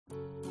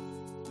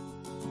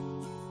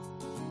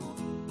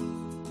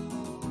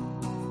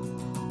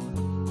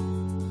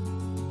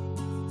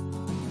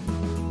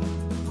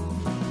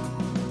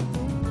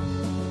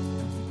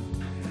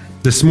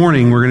This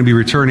morning, we're going to be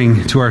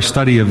returning to our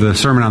study of the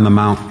Sermon on the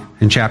Mount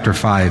in chapter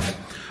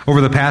 5. Over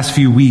the past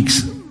few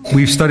weeks,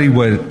 we've studied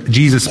what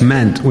Jesus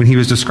meant when he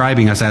was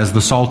describing us as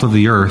the salt of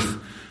the earth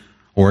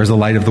or as the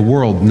light of the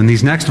world. And in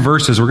these next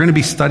verses, we're going to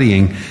be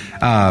studying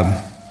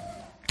an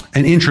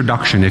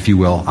introduction, if you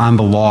will, on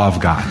the law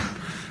of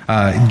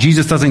God.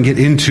 Jesus doesn't get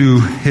into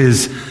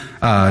his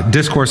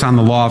discourse on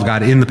the law of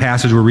God in the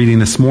passage we're reading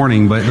this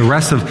morning, but the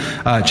rest of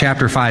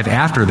chapter 5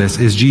 after this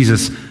is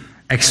Jesus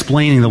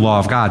explaining the law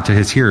of God to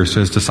his hearers,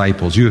 to his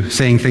disciples. You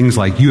saying things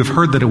like, "You have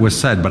heard that it was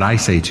said, but I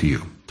say to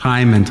you,"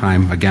 time and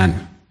time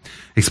again,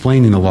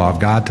 explaining the law of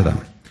God to them.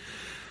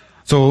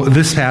 So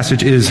this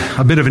passage is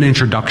a bit of an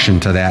introduction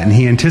to that, and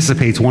he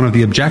anticipates one of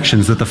the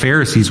objections that the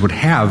Pharisees would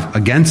have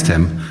against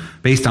him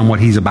based on what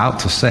he's about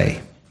to say.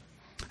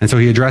 And so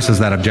he addresses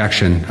that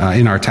objection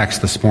in our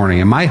text this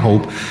morning. And my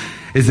hope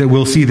is that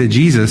we'll see that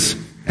Jesus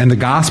and the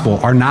gospel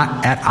are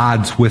not at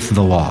odds with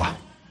the law.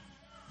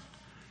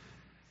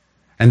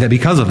 And that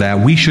because of that,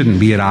 we shouldn't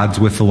be at odds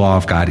with the law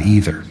of God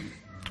either.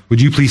 Would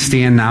you please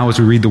stand now as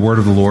we read the word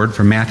of the Lord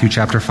from Matthew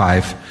chapter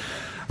 5,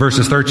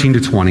 verses 13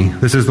 to 20.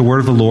 This is the word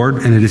of the Lord,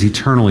 and it is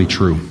eternally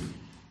true.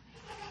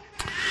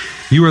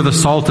 "You are the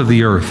salt of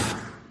the earth.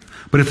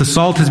 But if the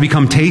salt has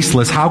become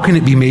tasteless, how can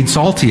it be made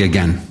salty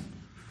again?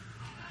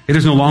 It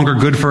is no longer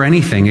good for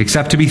anything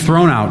except to be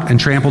thrown out and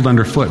trampled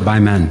underfoot by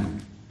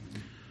men.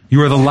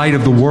 You are the light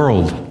of the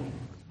world.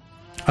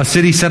 A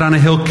city set on a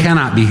hill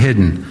cannot be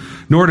hidden,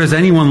 nor does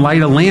anyone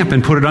light a lamp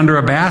and put it under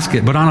a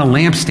basket, but on a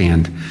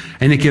lampstand,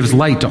 and it gives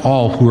light to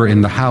all who are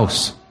in the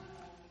house.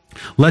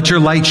 Let your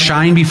light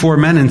shine before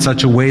men in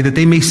such a way that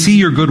they may see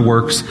your good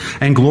works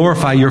and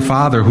glorify your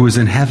Father who is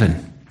in heaven.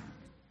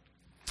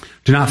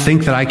 Do not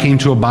think that I came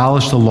to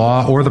abolish the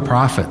law or the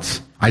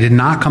prophets. I did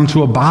not come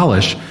to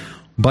abolish,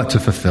 but to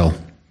fulfill.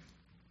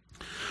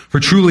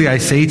 For truly I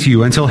say to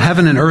you, until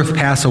heaven and earth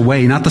pass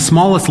away, not the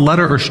smallest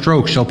letter or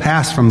stroke shall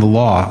pass from the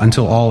law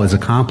until all is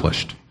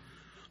accomplished.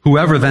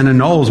 Whoever then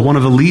annuls one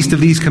of the least of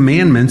these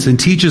commandments and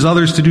teaches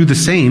others to do the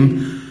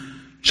same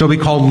shall be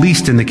called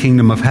least in the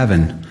kingdom of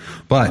heaven.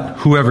 But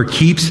whoever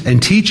keeps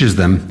and teaches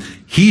them,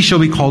 he shall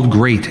be called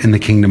great in the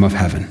kingdom of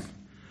heaven.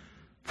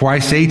 For I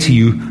say to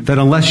you that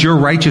unless your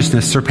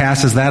righteousness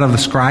surpasses that of the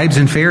scribes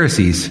and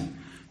Pharisees,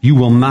 you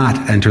will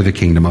not enter the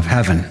kingdom of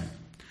heaven."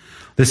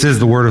 This is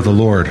the word of the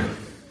Lord.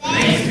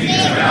 Thanks be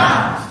to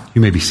God.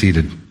 You may be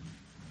seated.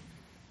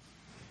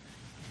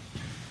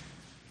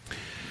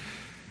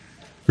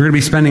 We're going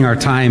to be spending our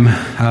time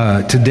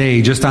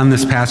today just on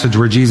this passage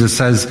where Jesus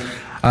says,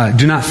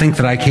 "Do not think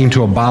that I came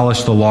to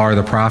abolish the law or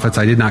the prophets.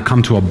 I did not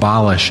come to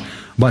abolish,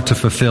 but to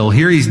fulfill."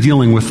 Here he's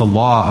dealing with the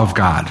law of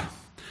God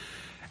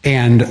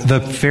and the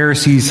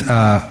Pharisees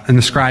and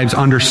the scribes'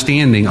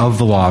 understanding of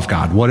the law of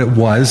God, what it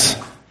was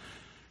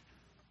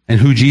and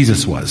who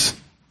Jesus was.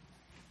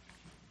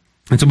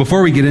 And so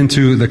before we get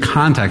into the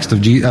context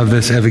of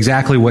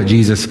exactly what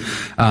Jesus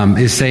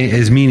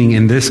is meaning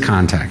in this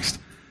context,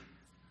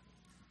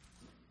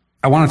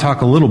 I want to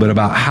talk a little bit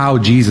about how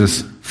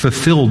Jesus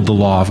fulfilled the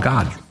law of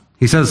God.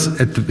 He says,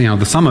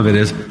 the sum of it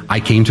is, I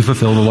came to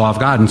fulfill the law of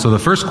God. And so the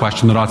first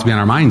question that ought to be on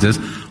our minds is,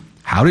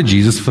 how did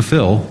Jesus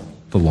fulfill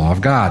the law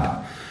of God?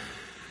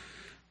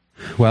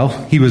 Well,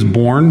 he was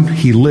born,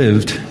 he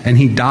lived, and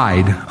he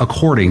died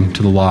according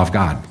to the law of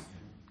God.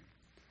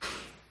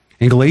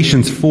 In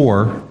Galatians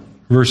 4,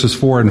 verses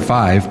 4 and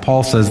 5,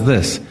 Paul says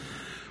this,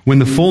 "When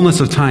the fullness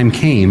of time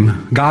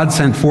came, God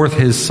sent forth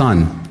his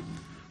Son,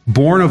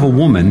 born of a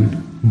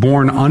woman,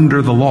 born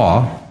under the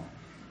law,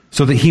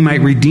 so that he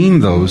might redeem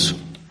those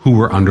who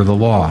were under the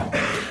law,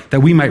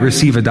 that we might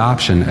receive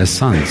adoption as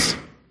sons."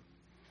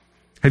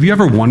 Have you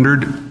ever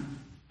wondered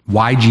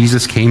why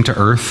Jesus came to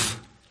earth,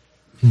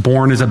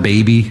 born as a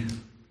baby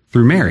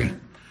through Mary?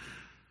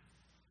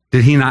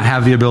 Did he not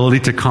have the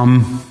ability to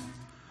come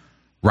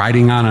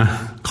riding on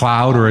a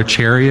cloud or a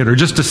chariot or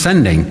just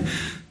descending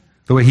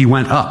the way he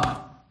went up?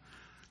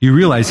 You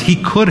realize he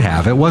could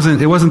have. It wasn't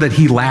that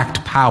he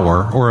lacked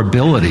power or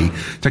ability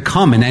to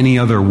come in any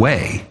other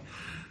way.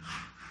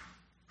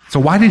 So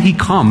why did he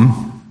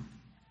come,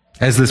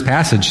 as this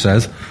passage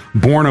says,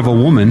 born of a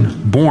woman,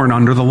 born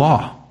under the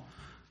law?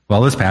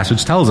 Well, this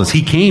passage tells us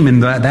he came in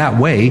that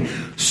way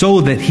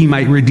so that he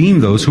might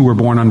redeem those who were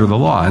born under the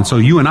law. And so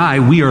you and I,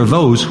 we are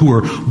those who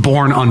were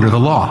born under the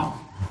law.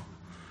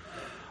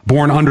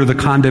 Born under the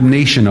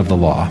condemnation of the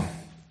law.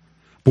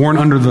 Born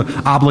under the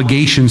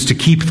obligations to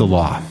keep the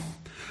law.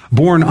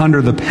 Born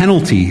under the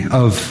penalty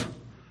of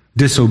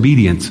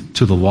disobedience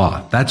to the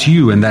law. That's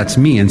you and that's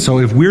me. And so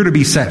if we're to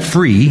be set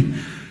free,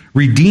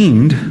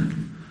 redeemed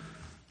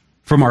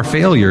from our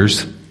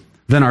failures,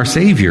 then our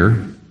Savior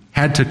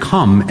had to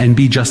come and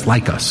be just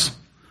like us.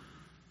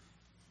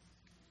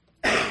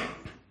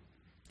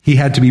 He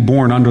had to be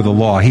born under the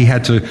law. He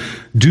had to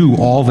do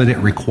all that it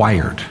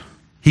required.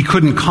 He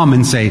couldn't come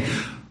and say,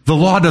 the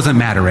law doesn't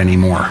matter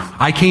anymore.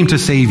 I came to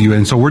save you,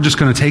 and so we're just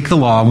going to take the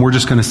law and we're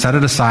just going to set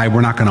it aside.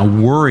 We're not going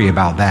to worry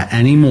about that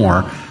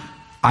anymore.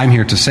 I'm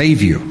here to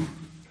save you.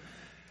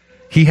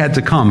 He had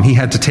to come. He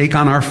had to take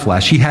on our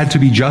flesh. He had to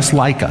be just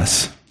like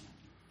us,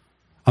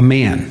 a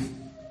man.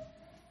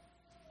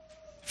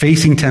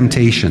 facing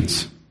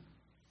temptations,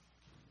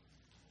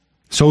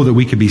 so that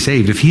we could be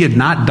saved. If he had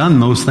not done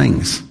those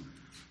things,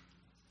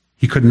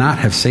 he could not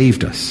have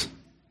saved us.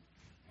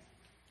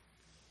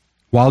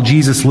 While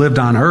Jesus lived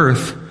on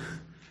earth,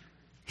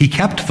 he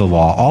kept the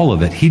law, all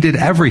of it. He did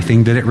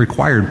everything that it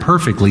required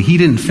perfectly. He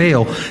didn't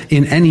fail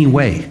in any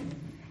way.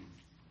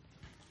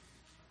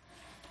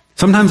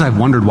 Sometimes I've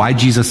wondered why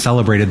Jesus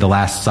celebrated the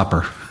Last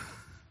Supper.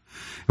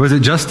 Was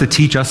it just to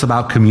teach us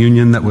about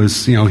communion? That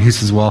was, he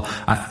says, well,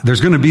 there's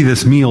going to be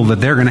this meal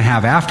that they're going to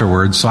have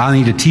afterwards, so I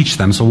need to teach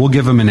them. So we'll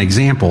give them an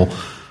example,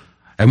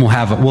 and we'll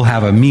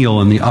have a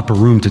meal in the upper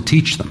room to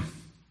teach them.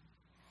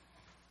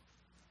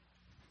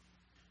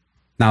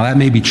 Now, that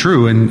may be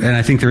true, and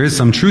I think there is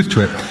some truth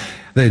to it,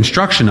 the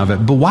instruction of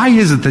it. But why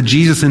is it that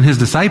Jesus and his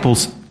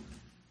disciples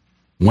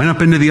went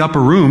up into the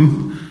upper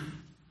room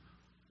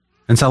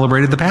and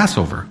celebrated the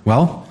Passover?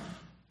 Well,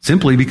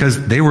 simply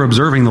because they were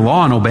observing the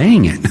law and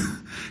obeying it.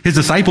 His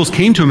disciples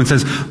came to him and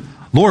says,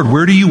 Lord,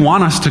 where do you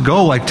want us to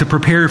go, to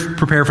prepare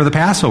for the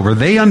Passover?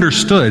 They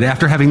understood,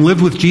 after having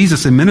lived with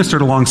Jesus and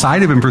ministered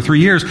alongside of him for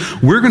 3 years,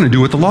 we're going to do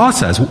what the law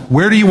says.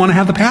 Where do you want to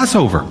have the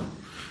Passover?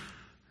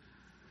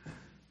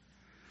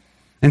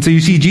 And so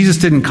you see, Jesus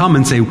didn't come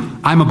and say,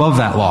 I'm above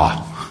that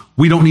law.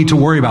 We don't need to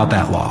worry about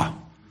that law.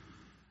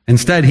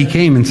 Instead, he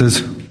came and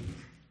says,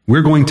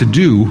 we're going to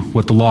do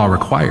what the law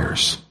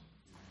requires.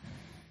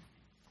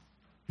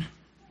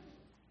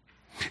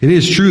 It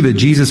is true that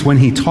Jesus, when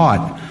he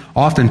taught,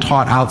 often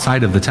taught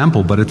outside of the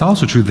temple, but it's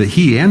also true that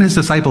he and his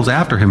disciples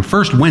after him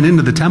first went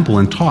into the temple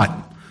and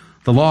taught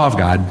the law of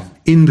God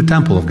in the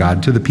temple of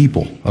God to the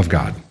people of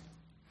God.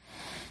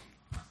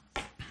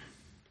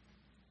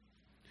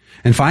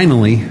 And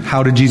finally,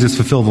 how did Jesus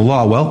fulfill the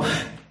law? Well,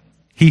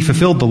 he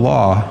fulfilled the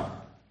law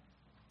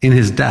in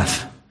his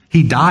death.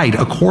 He died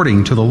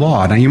according to the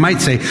law. Now you might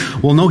say,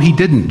 well, no, he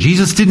didn't.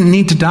 Jesus didn't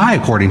need to die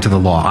according to the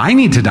law. I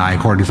need to die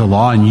according to the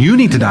law, and you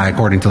need to die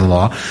according to the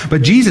law.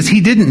 But Jesus,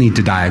 he didn't need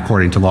to die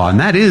according to law. And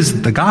that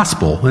is the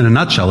gospel in a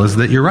nutshell, is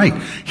that you're right.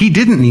 He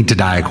didn't need to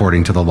die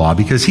according to the law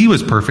because he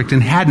was perfect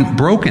and hadn't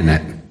broken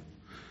it.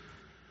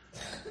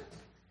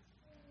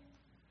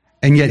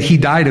 And yet he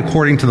died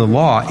according to the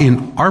law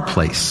in our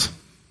place.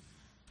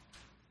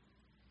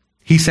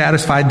 He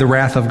satisfied the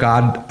wrath of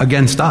God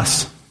against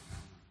us.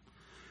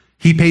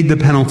 He paid the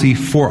penalty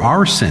for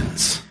our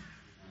sins.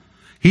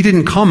 He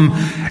didn't come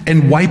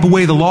and wipe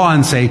away the law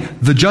and say,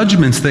 the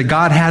judgments that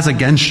God has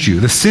against you,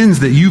 the sins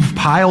that you've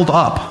piled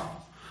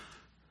up,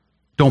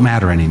 don't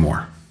matter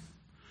anymore.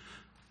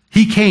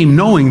 He came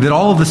knowing that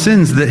all of the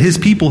sins that his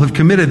people have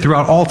committed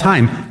throughout all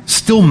time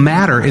still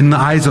matter in the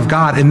eyes of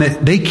God, and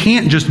that they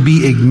can't just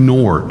be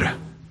ignored.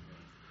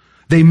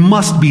 They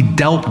must be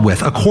dealt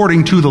with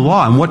according to the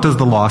law. And what does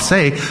the law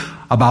say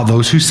about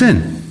those who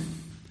sin?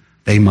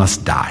 They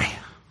must die.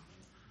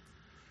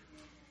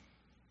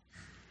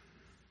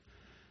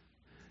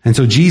 And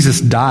so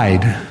Jesus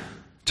died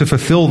to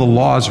fulfill the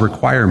law's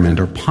requirement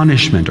or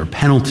punishment or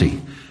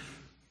penalty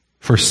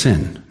for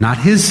sin. Not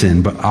his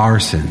sin, but our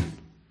sin.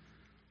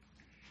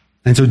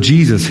 And so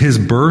Jesus, his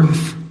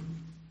birth,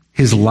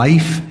 his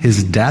life,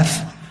 his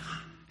death,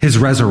 his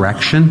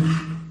resurrection,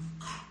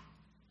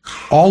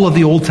 all of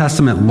the Old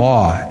Testament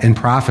law and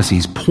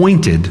prophecies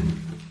pointed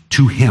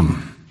to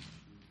him.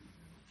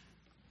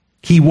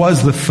 He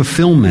was the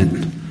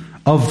fulfillment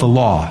of the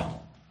law.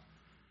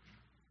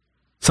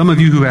 Some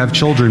of you who have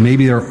children,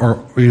 maybe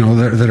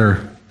that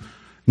are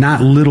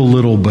not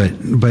little,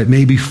 but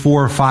maybe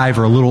 4 or 5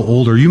 or a little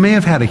older, you may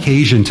have had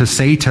occasion to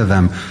say to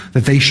them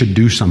that they should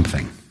do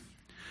something.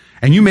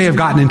 And you may have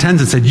gotten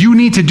intense and said, you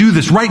need to do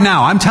this right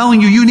now. I'm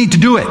telling you, you need to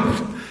do it.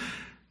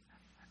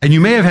 And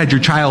you may have had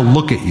your child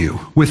look at you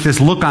with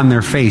this look on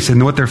their face,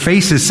 and what their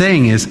face is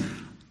saying is,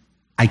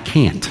 I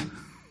can't.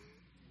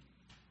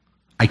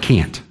 I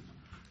can't.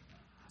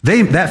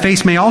 That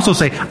face may also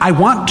say, I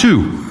want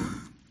to.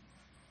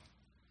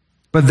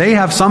 But they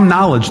have some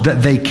knowledge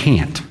that they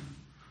can't.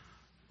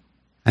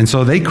 And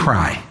so they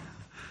cry.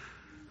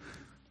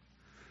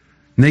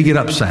 And they get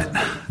upset.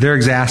 They're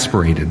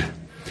exasperated.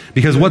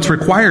 Because what's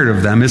required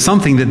of them is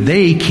something that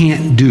they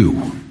can't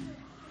do.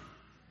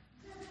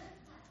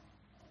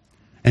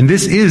 And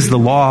this is the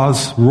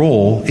law's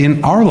role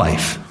in our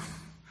life,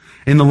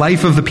 in the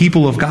life of the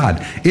people of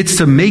God. It's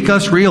to make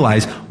us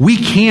realize we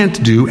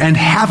can't do and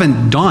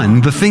haven't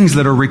done the things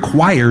that are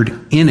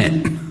required in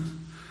it.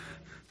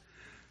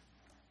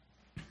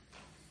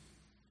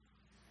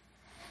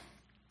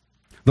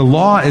 The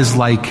law is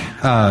like,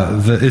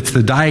 it's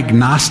the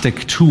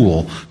diagnostic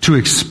tool to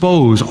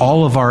expose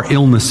all of our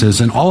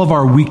illnesses and all of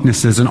our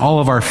weaknesses and all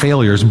of our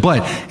failures, but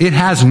it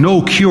has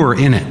no cure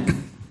in it.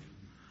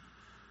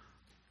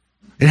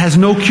 It has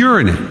no cure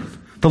in it.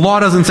 The law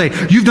doesn't say,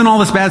 you've done all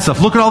this bad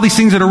stuff, look at all these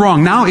things that are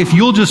wrong. Now, if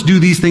you'll just do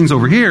these things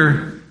over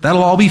here,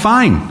 that'll all be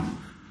fine.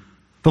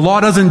 The law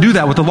doesn't do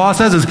that. What the law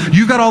says is,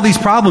 you've got all these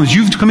problems,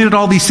 you've committed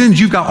all these sins,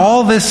 you've got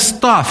all this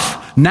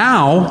stuff.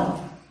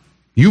 Now,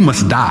 you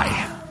must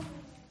die.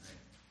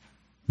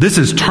 This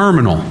is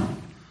terminal.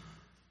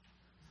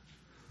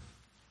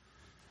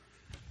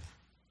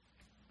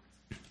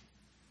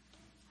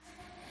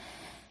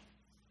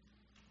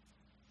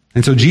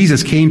 And so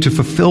Jesus came to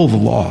fulfill the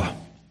law.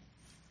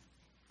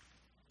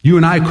 You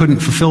and I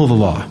couldn't fulfill the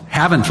law,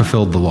 haven't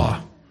fulfilled the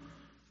law,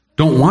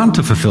 don't want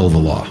to fulfill the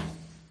law.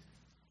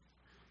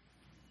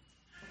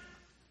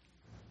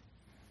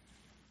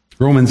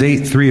 Romans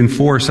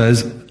 8:3-4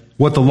 says,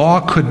 what the law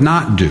could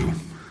not do,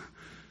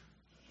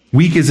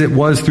 weak as it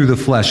was through the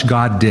flesh,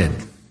 God did,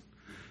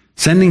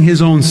 sending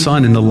his own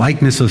Son in the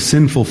likeness of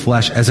sinful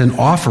flesh as an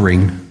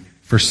offering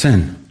for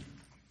sin.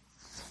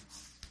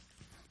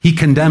 He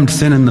condemned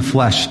sin in the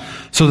flesh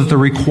so that the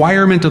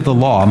requirement of the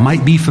law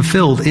might be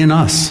fulfilled in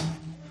us,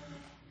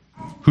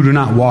 who do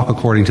not walk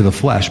according to the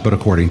flesh, but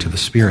according to the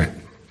Spirit.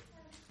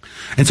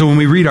 And so when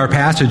we read our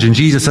passage and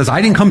Jesus says,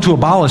 I didn't come to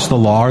abolish the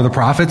law or the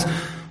prophets,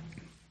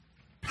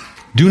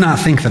 do not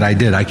think that I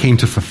did. I came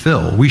to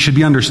fulfill. We should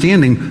be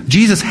understanding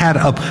Jesus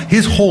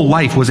his whole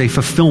life was a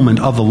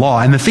fulfillment of the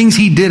law. And the things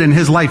he did in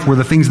his life were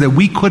the things that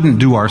we couldn't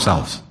do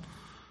ourselves.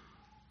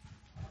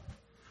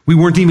 We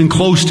weren't even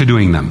close to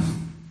doing them.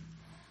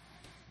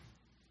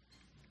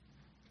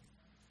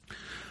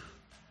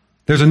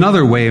 There's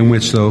another way in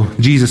which, though,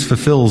 Jesus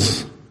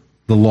fulfills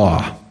the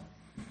law.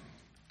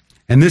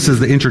 And this is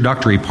the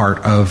introductory part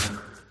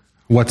of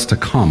what's to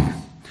come.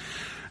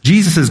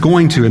 Jesus is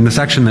going to, in the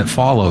section that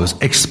follows,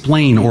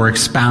 explain or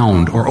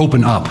expound or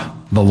open up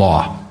the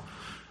law.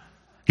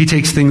 He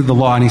takes the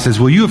law and he says,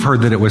 well, you have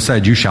heard that it was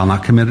said, you shall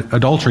not commit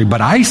adultery, but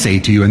I say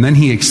to you, and then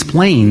he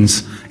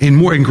explains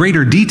in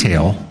greater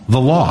detail the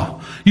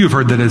law. You have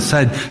heard that it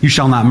said, you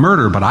shall not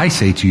murder, but I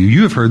say to you,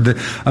 you have heard that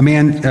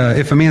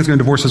if a man's going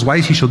to divorce his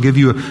wife, he shall give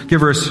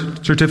her a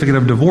certificate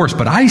of divorce,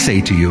 but I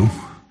say to you,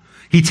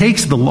 he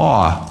takes the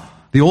law,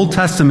 the Old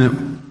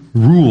Testament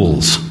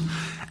rules,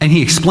 and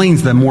he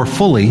explains them more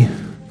fully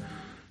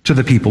to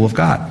the people of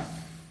God.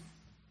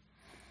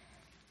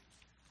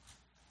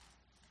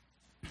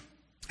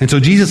 And so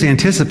Jesus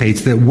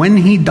anticipates that when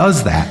he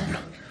does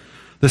that,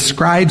 the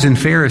scribes and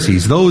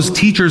Pharisees, those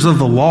teachers of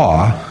the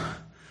law,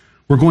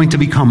 were going to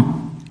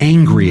become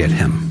angry at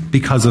him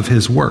because of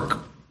his work.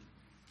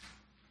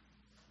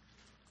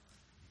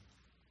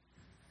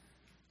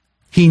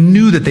 He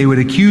knew that they would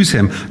accuse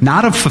him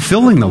not of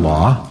fulfilling the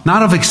law,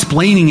 not of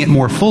explaining it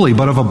more fully,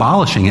 but of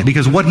abolishing it.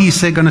 Because what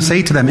he's going to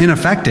say to them, in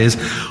effect, is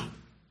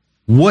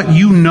what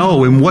you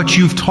know and what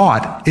you've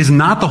taught is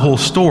not the whole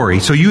story.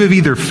 So you have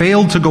either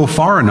failed to go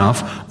far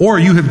enough, or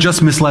you have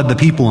just misled the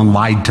people and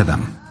lied to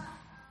them.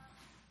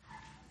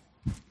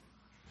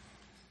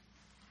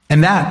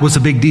 And that was a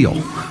big deal.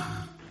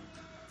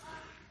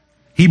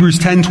 Hebrews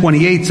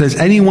 10:28 says,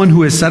 anyone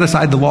who has set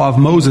aside the law of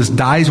Moses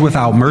dies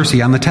without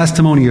mercy on the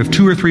testimony of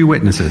 2 or 3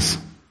 witnesses.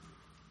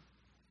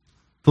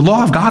 The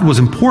law of God was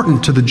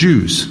important to the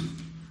Jews.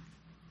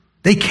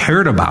 They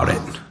cared about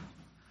it.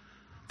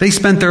 They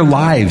spent their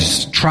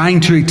lives trying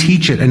to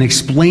teach it and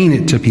explain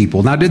it to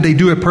people. Now, did they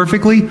do it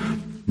perfectly?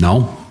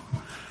 No.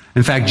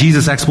 In fact,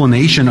 Jesus'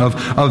 explanation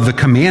of the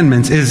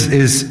commandments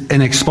is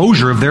an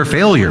exposure of their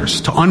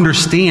failures to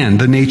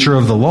understand the nature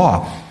of the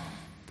law.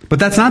 But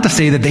that's not to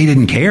say that they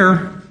didn't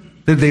care,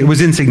 that it was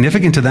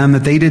insignificant to them,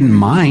 that they didn't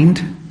mind.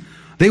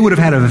 They would have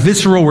had a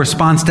visceral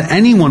response to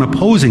anyone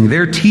opposing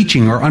their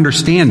teaching or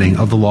understanding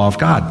of the law of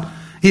God.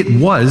 It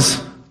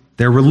was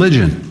their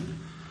religion.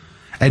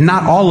 And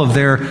not all of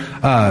their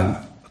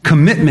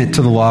commitment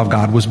to the law of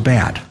God was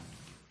bad.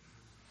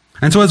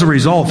 And so as a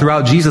result,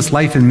 throughout Jesus'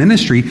 life and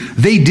ministry,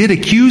 they did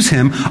accuse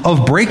him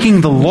of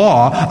breaking the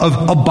law,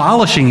 of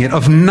abolishing it,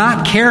 of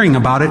not caring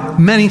about it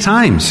many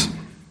times.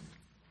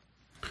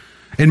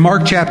 In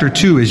Mark chapter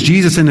 2, as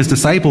Jesus and his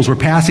disciples were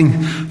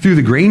passing through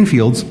the grain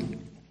fields,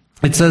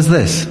 it says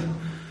this.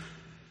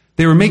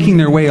 They were making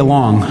their way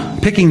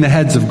along, picking the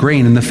heads of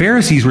grain, and the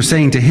Pharisees were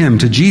saying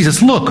to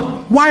Jesus,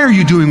 look, why are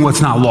you doing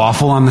what's not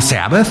lawful on the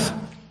Sabbath?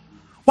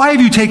 Why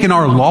have you taken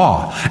our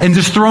law and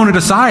just thrown it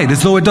aside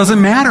as though it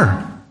doesn't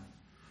matter?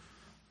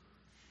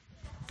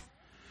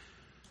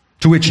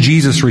 To which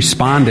Jesus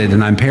responded,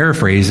 and I'm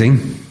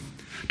paraphrasing,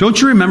 don't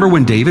you remember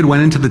when David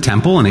went into the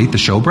temple and ate the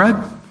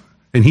showbread?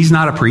 And he's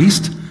not a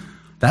priest?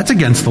 That's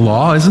against the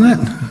law, isn't it?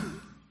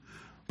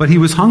 But he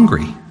was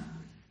hungry.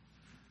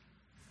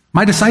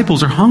 My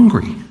disciples are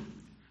hungry.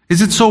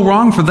 Is it so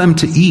wrong for them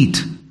to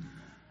eat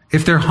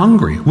if they're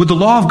hungry? Would the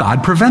law of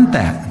God prevent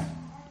that?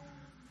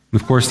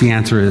 And of course, the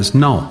answer is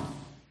no.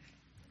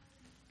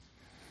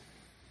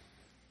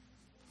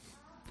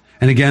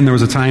 And again, there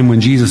was a time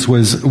when Jesus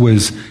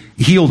was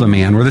healed a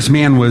man, where this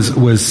man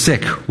was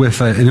sick with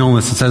an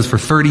illness, it says, for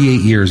 38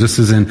 years. This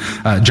is in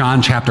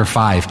John chapter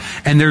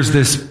 5. And there's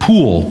this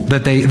pool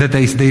that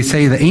they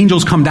say the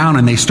angels come down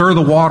and they stir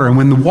the water. And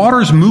when the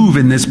waters move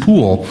in this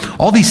pool,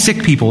 all these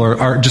sick people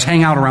are just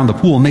hang out around the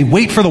pool and they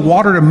wait for the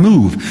water to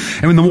move.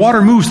 And when the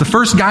water moves, the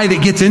first guy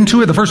that gets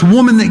into it, the first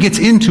woman that gets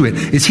into it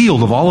is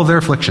healed of all of their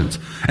afflictions.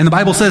 And the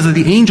Bible says that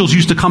the angels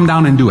used to come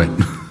down and do it.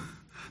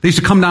 They used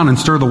to come down and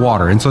stir the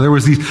water. And so there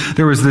was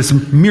this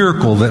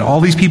miracle that all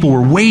these people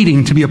were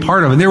waiting to be a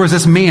part of. And there was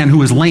this man who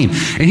was lame.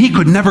 And he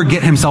could never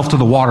get himself to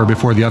the water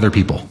before the other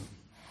people.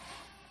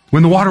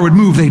 When the water would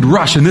move, they'd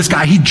rush. And this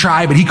guy, he'd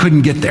try, but he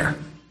couldn't get there.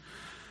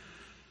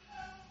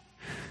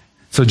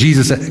 So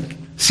Jesus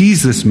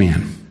sees this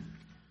man.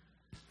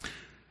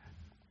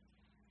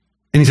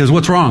 And he says,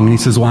 what's wrong? And he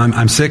says, well,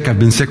 I'm sick. I've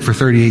been sick for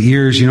 38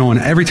 years, and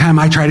every time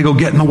I try to go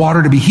get in the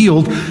water to be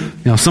healed,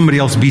 somebody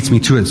else beats me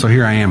to it. So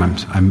here I am.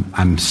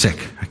 I'm sick.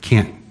 I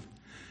can't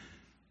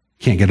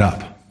get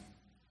up.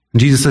 And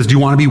Jesus says, do you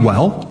want to be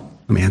well?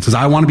 The man says,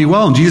 I want to be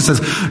well. And Jesus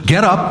says,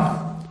 get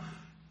up,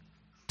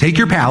 take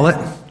your pallet,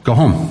 go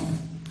home.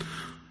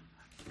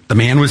 The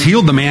man was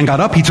healed. The man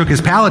got up. He took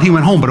his pallet. He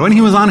went home. But when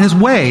he was on his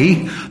way,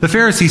 the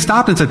Pharisee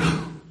stopped and said,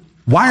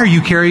 why are you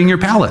carrying your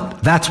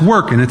pallet? That's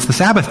work, and it's the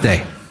Sabbath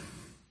day.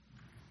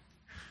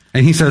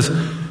 And he says,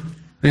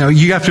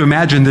 you have to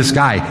imagine this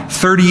guy,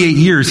 38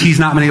 years, he's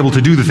not been able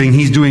to do the thing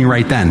he's doing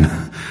right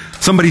then.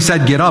 Somebody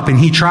said, get up, and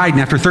he tried, and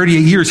after 38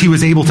 years, he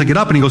was able to get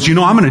up, and he goes, I'm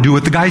going to do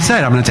what the guy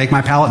said. I'm going to take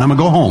my pallet, and I'm going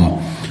to go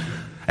home.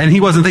 And he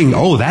wasn't thinking,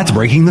 oh, that's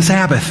breaking the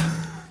Sabbath.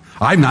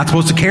 I'm not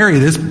supposed to carry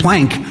this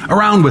plank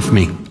around with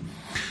me.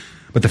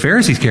 But the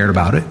Pharisees cared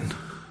about it.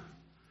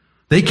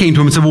 They came to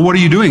him and said, well, what are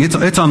you doing?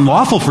 It's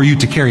unlawful for you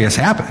to carry a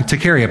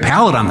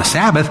pallet on the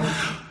Sabbath.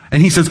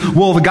 And he says,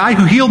 well, the guy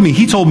who healed me,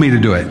 he told me to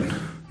do it.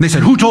 And they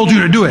said, who told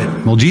you to do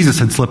it? Well, Jesus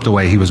had slipped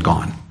away. He was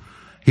gone.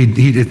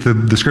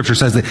 The scripture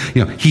says that,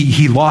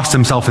 he lost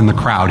himself in the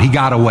crowd. He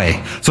got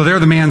away. So there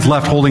the man's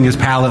left holding his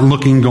pallet,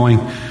 looking, going,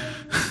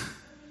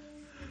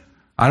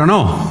 I don't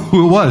know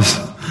who it was.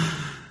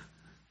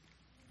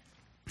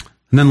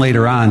 And then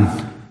later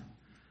on,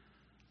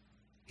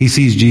 he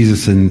sees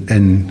Jesus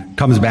and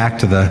comes back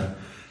to the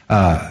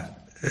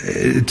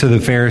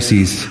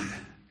Pharisees.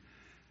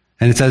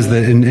 And it says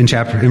that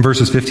in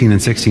verses 15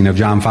 and 16 of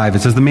John 5,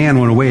 it says, the man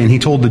went away and he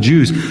told the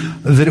Jews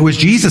that it was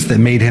Jesus that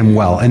made him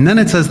well. And then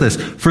it says this,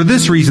 for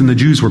this reason the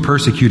Jews were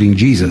persecuting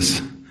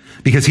Jesus,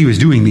 because he was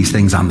doing these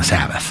things on the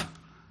Sabbath.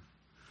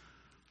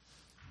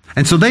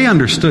 And so they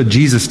understood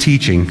Jesus'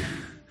 teaching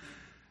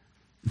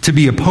to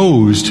be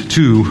opposed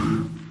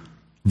to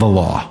the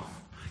law.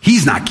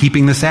 He's not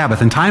keeping the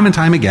Sabbath. And time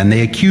again,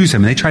 they accuse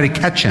him. They try to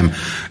catch him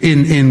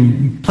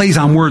in plays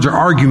on words or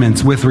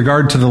arguments with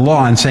regard to the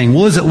law and saying,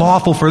 well, is it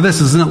lawful for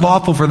this? Isn't it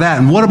lawful for that?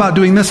 And what about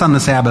doing this on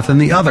the Sabbath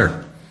and the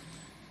other?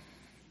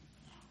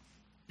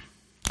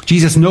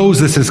 Jesus knows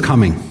this is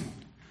coming.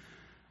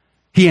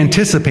 He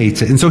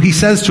anticipates it. And so he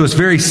says to us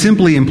very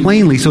simply and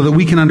plainly so that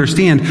we can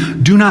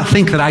understand, do not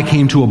think that I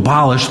came to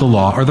abolish the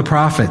law or the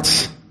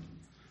prophets.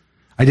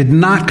 I did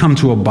not come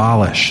to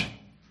abolish,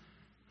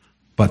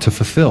 but to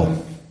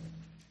fulfill.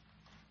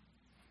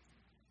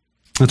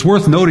 It's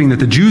worth noting that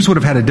the Jews would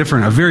have had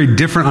a very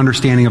different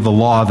understanding of the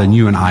law than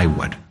you and I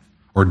would,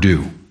 or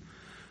do.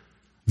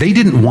 They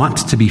didn't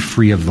want to be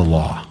free of the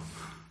law.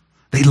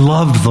 They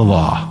loved the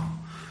law.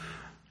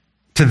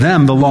 To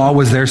them, the law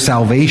was their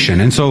salvation.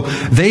 And so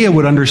they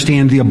would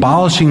understand the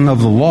abolishing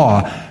of the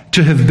law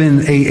to have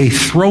been a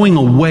throwing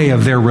away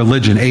of their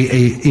religion,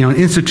 an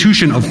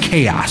institution of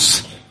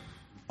chaos.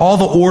 All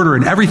the order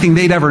and everything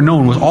they'd ever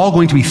known was all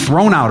going to be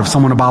thrown out if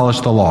someone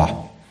abolished the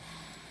law.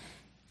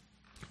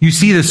 You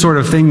see this sort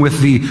of thing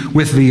with the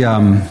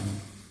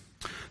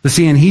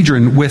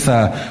Sanhedrin, with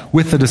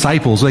the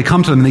disciples. They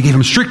come to them and they gave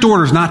them strict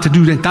orders not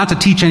to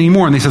teach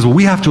anymore. And they says, well,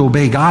 we have to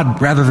obey God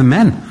rather than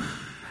men.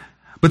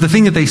 But the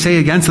thing that they say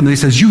against them, they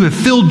says, you have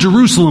filled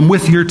Jerusalem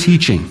with your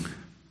teaching.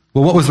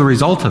 Well, what was the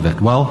result of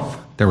it?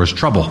 Well, there was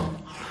trouble.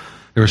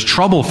 There was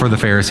trouble for the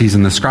Pharisees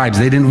and the scribes.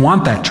 They didn't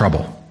want that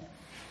trouble.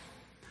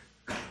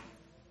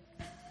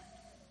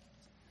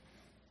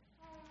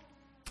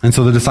 And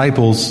so the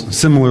disciples,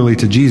 similarly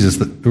to Jesus,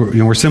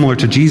 were similar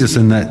to Jesus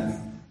in that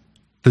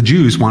the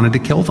Jews wanted to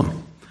kill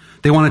them.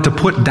 They wanted to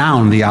put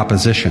down the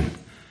opposition.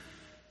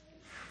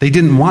 They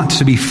didn't want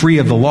to be free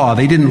of the law.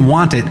 They didn't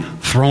want it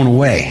thrown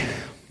away.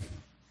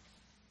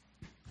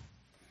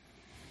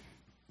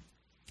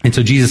 And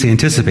so Jesus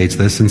anticipates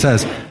this and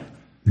says,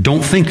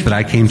 don't think that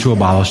I came to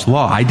abolish the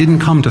law. I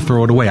didn't come to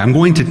throw it away. I'm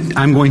going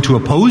to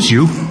oppose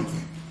you,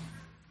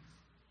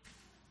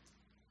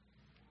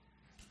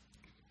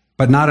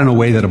 but not in a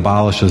way that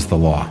abolishes the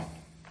law.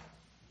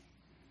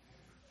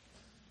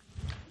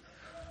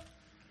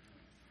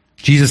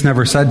 Jesus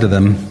never said to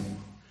them,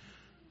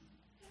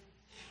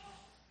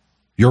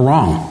 you're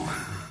wrong.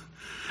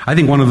 I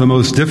think one of the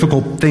most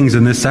difficult things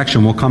in this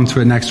section, we'll come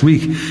to it next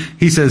week.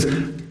 He says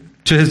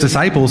to his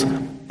disciples,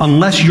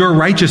 unless your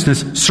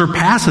righteousness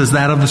surpasses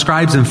that of the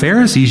scribes and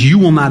Pharisees, you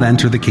will not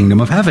enter the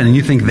kingdom of heaven. And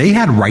you think they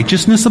had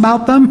righteousness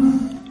about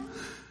them?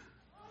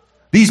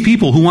 These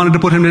people who wanted to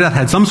put him to death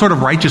had some sort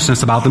of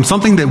righteousness about them,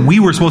 something that we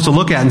were supposed to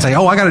look at and say,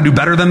 oh, I got to do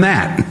better than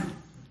that.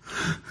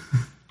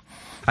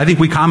 I think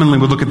we commonly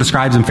would look at the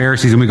scribes and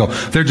Pharisees and we go,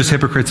 they're just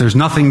hypocrites. There's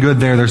nothing good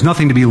there. There's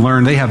nothing to be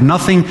learned. They have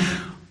nothing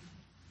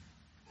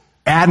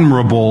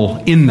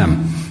admirable in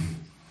them.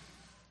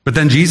 But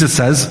then Jesus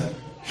says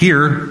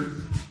here,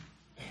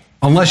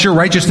 unless your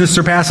righteousness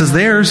surpasses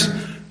theirs,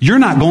 you're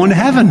not going to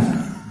heaven.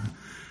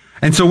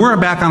 And so we're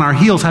back on our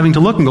heels having to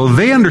look and go,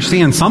 they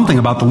understand something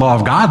about the law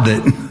of God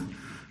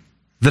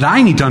that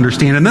I need to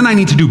understand, and then I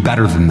need to do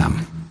better than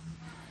them.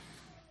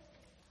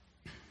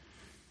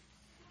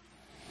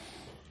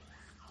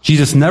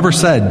 Jesus never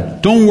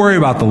said, don't worry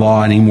about the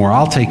law anymore,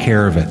 I'll take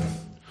care of it.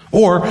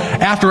 Or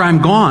after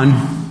I'm gone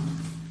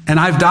and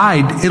I've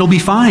died, it'll be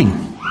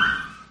fine.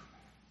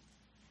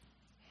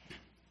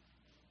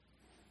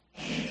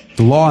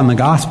 The law and the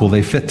gospel,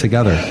 they fit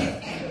together.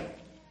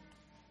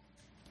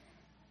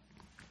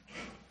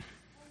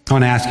 I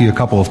want to ask you a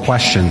couple of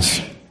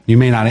questions. You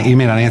may not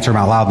answer them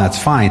out loud, and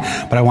that's fine,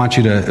 but I want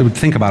you to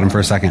think about them for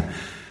a second.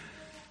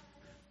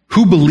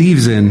 Who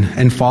believes in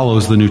and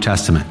follows the New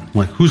Testament?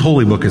 Like, whose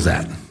holy book is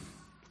that?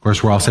 Of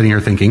course, we're all sitting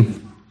here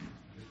thinking,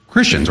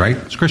 Christians, right?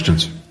 It's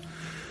Christians.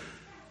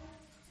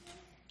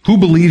 Who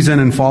believes in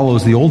and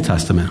follows the Old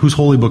Testament? Whose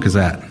holy book is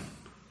that?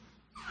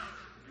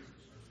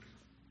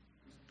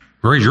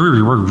 Well,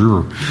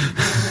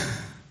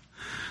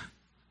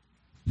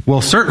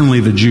 certainly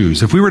the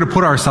Jews. If we were to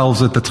put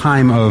ourselves at the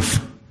time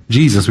of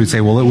Jesus, we'd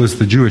say, well, it was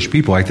the Jewish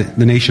people,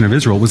 the nation of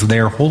Israel. It was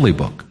their holy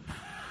book.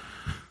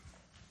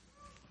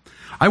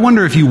 I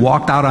wonder if you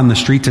walked out on the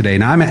street today.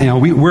 Now,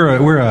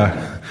 we're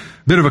a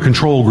bit of a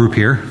control group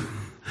here.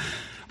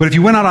 But if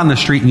you went out on the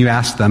street and you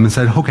asked them and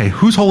said, okay,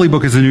 whose holy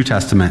book is the New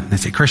Testament? And they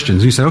say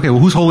Christians. And you said, okay, well,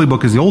 whose holy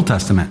book is the Old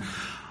Testament?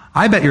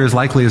 I bet you're as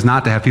likely as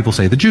not to have people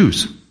say the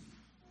Jews.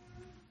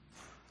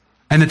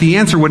 And that the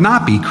answer would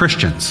not be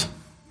Christians.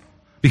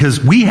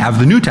 Because we have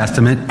the New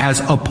Testament as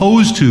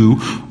opposed to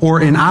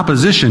or in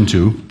opposition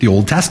to the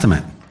Old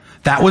Testament.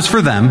 That was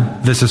for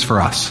them. This is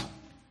for us.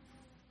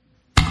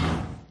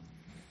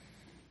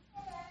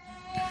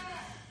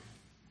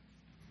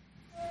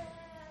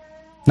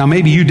 Now,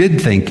 maybe you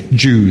did think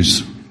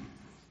Jews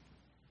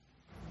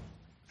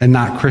and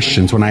not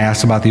Christians when I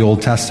asked about the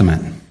Old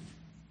Testament.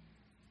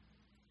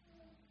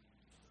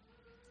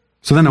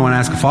 So then I want to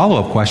ask a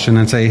follow-up question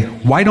and say,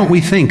 why don't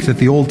we think that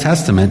the Old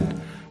Testament,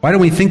 why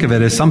don't we think of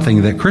it as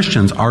something that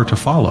Christians are to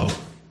follow?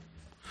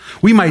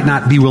 We might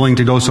not be willing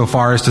to go so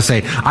far as to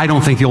say, I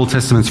don't think the Old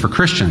Testament's for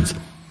Christians.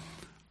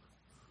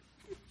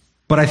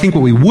 But I think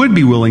what we would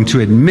be willing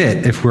to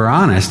admit, if we're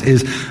honest,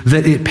 is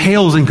that it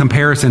pales in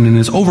comparison and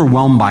is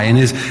overwhelmed by and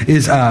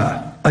is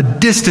a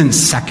distant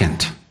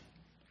second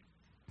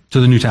to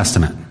the New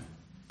Testament.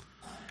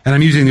 And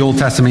I'm using the Old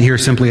Testament here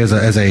simply as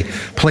a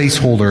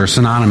placeholder or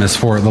synonymous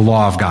for the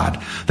law of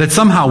God. That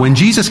somehow when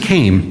Jesus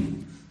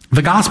came,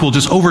 the gospel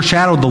just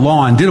overshadowed the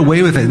law and did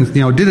away with it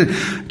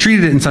and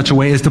treated it in such a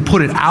way as to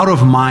put it out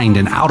of mind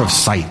and out of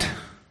sight.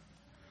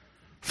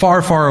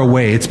 Far, far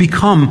away. It's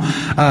become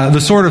the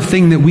sort of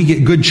thing that we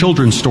get good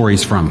children's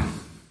stories from.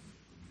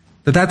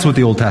 That's what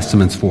the Old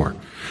Testament's for.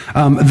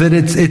 That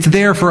it's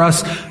there for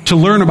us to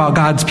learn about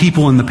God's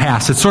people in the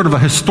past. It's sort of a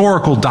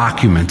historical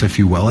document, if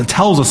you will. It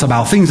tells us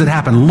about things that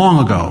happened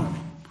long ago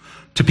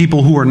to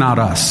people who are not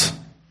us.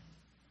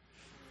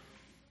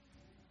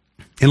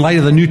 In light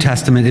of the New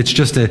Testament, it's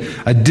just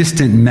a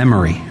distant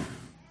memory.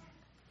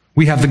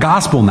 We have the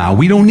gospel now.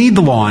 We don't need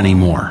the law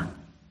anymore.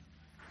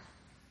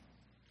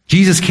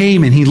 Jesus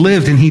came and he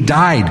lived and he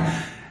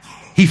died.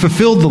 He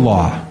fulfilled the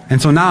law.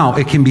 And so now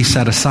it can be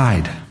set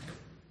aside.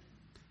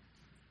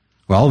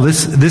 Well,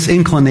 this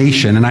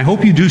inclination, and I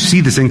hope you do see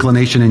this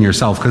inclination in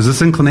yourself, because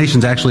this inclination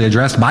is actually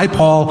addressed by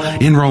Paul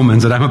in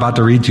Romans that I'm about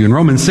to read to you. In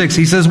Romans 6,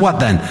 he says, what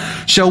then?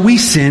 Shall we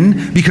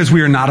sin because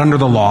we are not under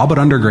the law, but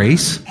under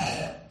grace?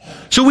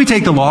 Shall we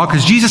take the law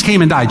because Jesus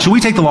came and died? Shall we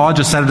take the law,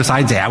 just set it aside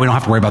and say, we don't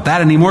have to worry about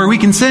that anymore? We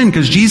can sin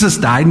because Jesus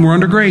died and we're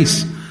under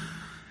grace.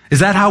 Is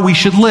that how we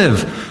should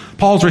live?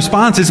 Paul's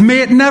response is,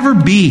 may it never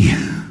be.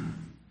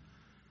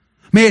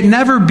 May it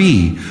never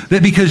be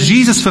that because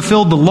Jesus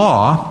fulfilled the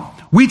law,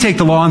 we take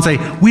the law and say,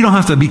 we don't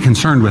have to be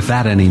concerned with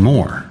that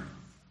anymore.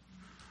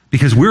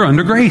 Because we're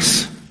under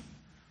grace.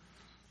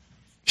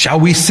 Shall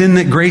we sin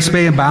that grace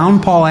may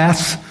abound? Paul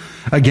asks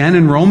again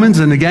in Romans,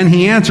 and again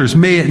he answers,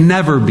 may it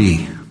never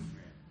be.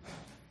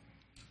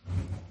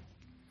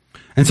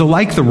 And so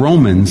like the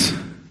Romans,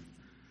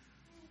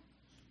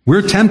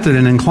 we're tempted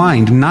and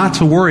inclined not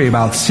to worry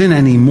about sin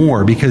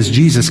anymore because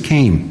Jesus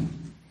came.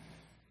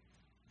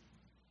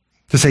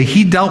 To say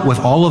he dealt with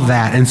all of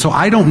that, and so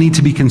I don't need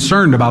to be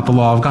concerned about the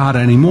law of God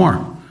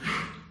anymore.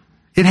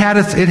 It had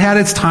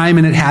its time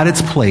and it had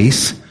its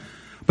place,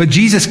 but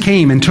Jesus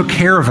came and took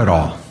care of it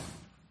all.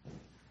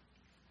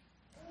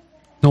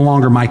 No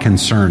longer my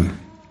concern.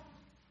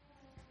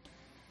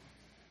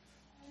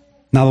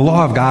 Now, the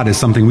law of God is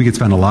something we could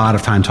spend a lot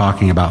of time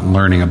talking about and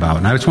learning about.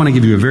 And I just want to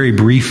give you a very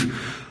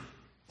brief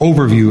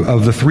overview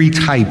of the three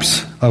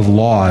types of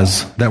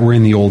laws that were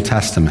in the Old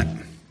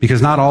Testament,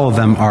 because not all of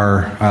them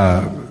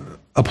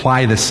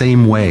apply the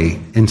same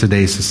way in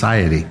today's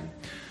society.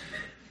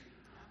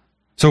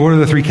 So what are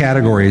the three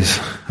categories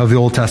of the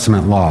Old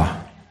Testament law?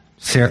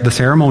 The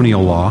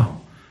ceremonial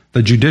law,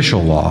 the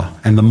judicial law,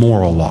 and the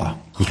moral law.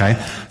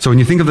 Okay? So when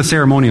you think of the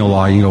ceremonial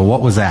law, you go,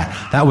 what was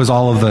that? That was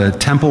all of the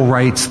temple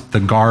rites, the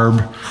garb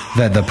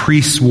that the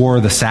priests wore,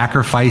 the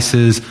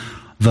sacrifices,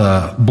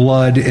 the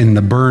blood and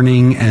the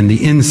burning and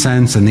the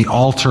incense and the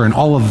altar, and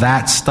all of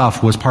that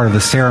stuff was part of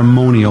the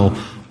ceremonial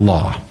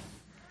law.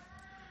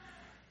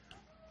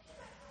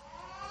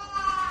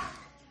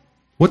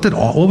 What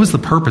was the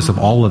purpose of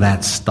all of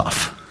that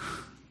stuff?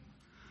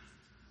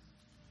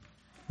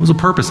 What was the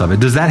purpose of it?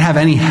 Does that have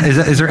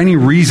is there any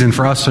reason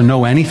for us to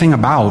know anything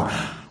about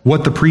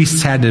what the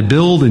priests had to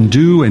build and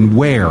do and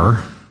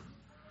wear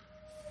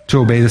to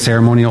obey the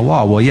ceremonial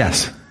law. Well,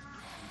 yes,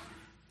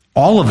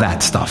 all of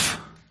that stuff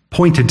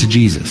pointed to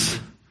Jesus.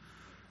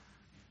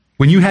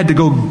 When you had to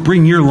go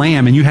bring your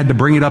lamb and you had to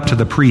bring it up to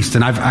the priest,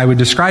 and I would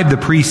describe the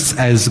priests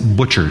as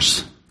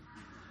butchers.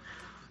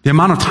 The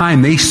amount of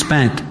time they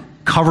spent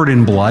covered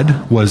in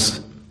blood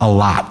was a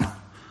lot.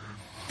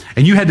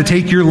 And you had to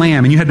take your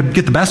lamb and you had to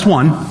get the best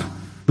one,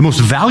 the most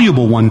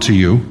valuable one to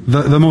you,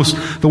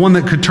 the one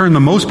that could turn the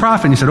most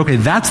profit. And you said, okay,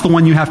 that's the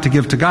one you have to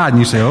give to God. And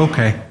you say,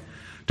 okay,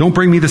 don't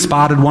bring me the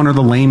spotted one or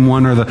the lame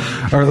one or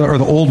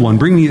the old one.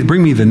 Bring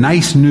me the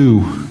nice,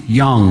 new,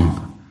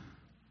 young,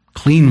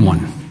 clean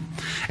one.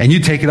 And you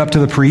take it up to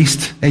the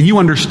priest, and you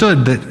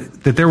understood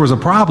that there was a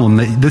problem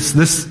that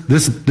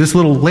this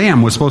little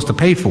lamb was supposed to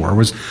pay for,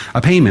 was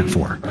a payment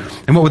for.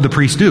 And what would the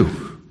priest do?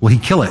 Well,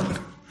 he'd kill it.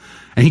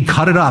 And he'd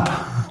cut it up.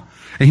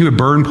 And he would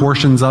burn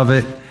portions of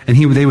it. And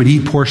they would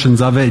eat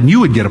portions of it. And you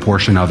would get a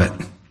portion of it.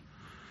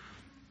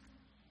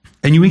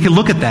 And we could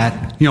look at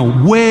that,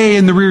 way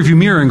in the rearview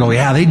mirror and go,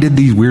 yeah, they did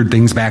these weird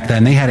things back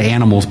then. They had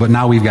animals, but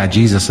now we've got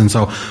Jesus. And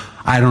so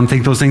I don't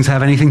think those things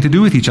have anything to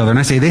do with each other. And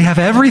I say they have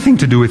everything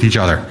to do with each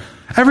other.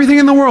 Everything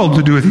in the world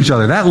to do with each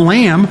other. That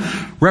lamb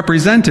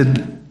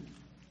represented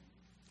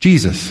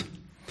Jesus.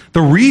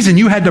 The reason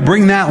you had to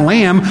bring that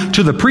lamb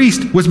to the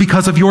priest was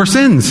because of your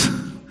sins.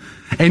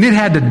 And it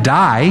had to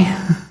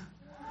die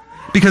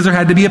because there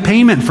had to be a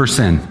payment for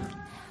sin.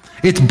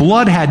 Its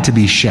blood had to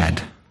be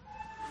shed.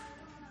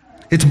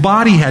 Its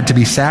body had to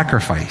be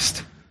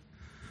sacrificed.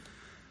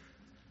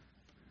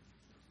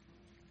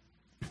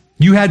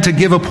 You had to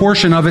give a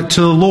portion of it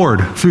to the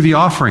Lord through the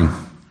offering.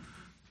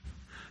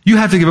 You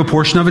have to give a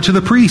portion of it to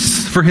the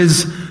priests for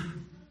his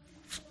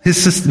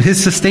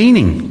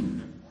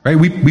sustaining. Right?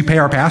 We pay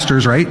our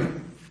pastors, right?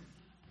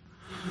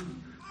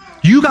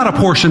 You got a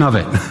portion of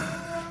it.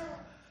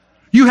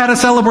 You had a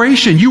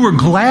celebration. You were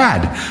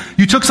glad.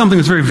 You took something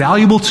that was very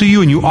valuable to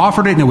you and you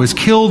offered it and it was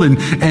killed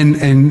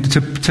and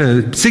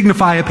to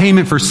signify a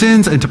payment for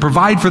sins and to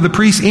provide for the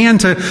priests and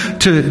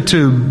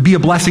to be a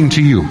blessing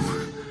to you.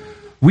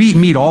 We eat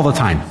meat all the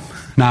time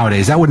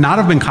nowadays. That would not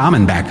have been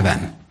common back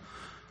then.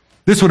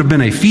 This would have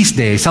been a feast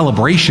day, a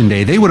celebration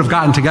day. They would have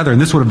gotten together and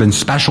this would have been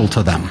special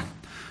to them.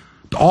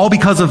 All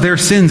because of their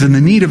sins and the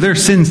need of their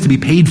sins to be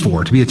paid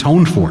for, to be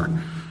atoned for.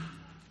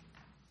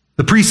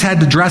 The priests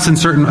had to dress in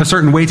a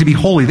certain way to be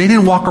holy. They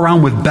didn't walk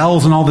around with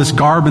bells and all this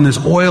garb and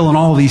this oil and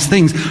all of these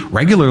things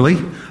regularly.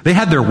 They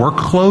had their work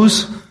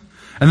clothes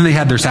and then they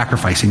had their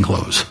sacrificing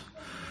clothes.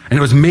 And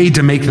it was made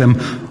to make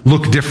them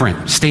look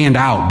different, stand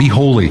out, be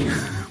holy.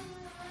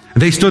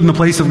 And they stood in the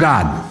place of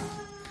God.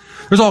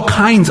 There's all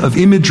kinds of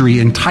imagery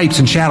and types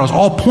and shadows,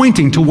 all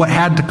pointing to what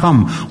had to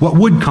come, what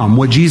would come,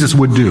 what Jesus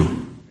would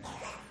do.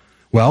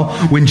 Well,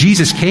 when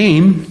Jesus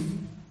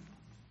came,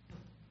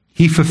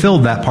 he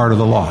fulfilled that part of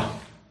the law.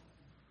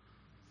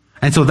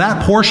 And so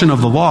that portion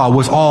of the law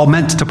was all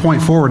meant to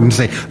point forward and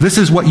say, this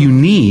is what you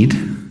need,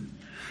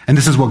 and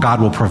this is what God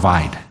will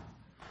provide.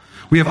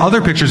 We have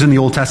other pictures in the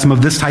Old Testament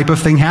of this type of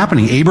thing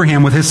happening.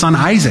 Abraham with his son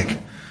Isaac.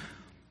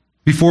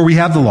 Before we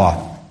have the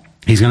law.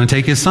 He's going to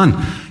take his son.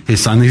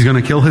 He's going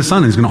to kill his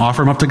son. He's going to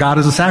offer him up to God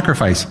as a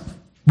sacrifice.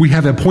 We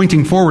have a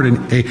pointing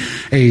forward,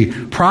 a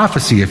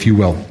prophecy, if you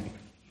will,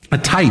 a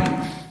type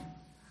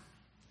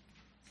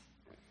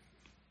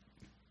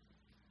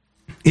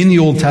in the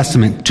Old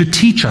Testament to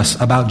teach us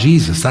about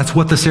Jesus. That's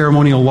what the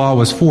ceremonial law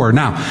was for.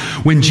 Now,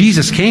 when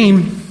Jesus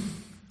came,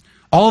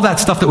 all that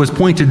stuff that was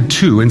pointed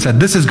to and said,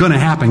 this is going to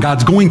happen,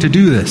 God's going to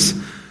do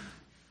this,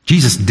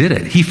 Jesus did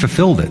it. He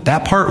fulfilled it.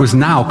 That part was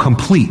now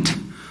complete.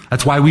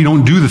 That's why we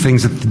don't do the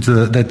things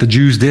that the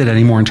Jews did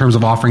anymore in terms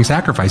of offering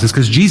sacrifices,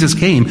 because Jesus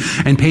came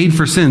and paid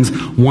for sins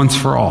once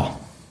for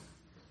all.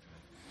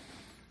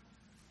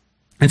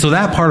 And so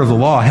that part of the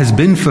law has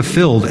been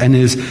fulfilled and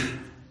is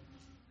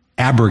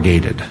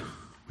abrogated,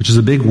 which is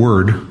a big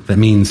word that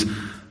means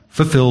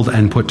fulfilled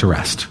and put to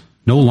rest.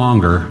 No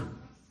longer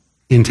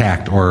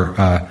intact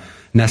or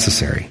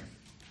necessary.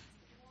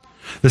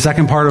 The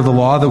second part of the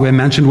law that we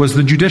mentioned was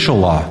the judicial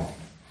law.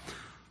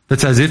 That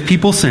says if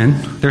people sin,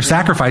 there are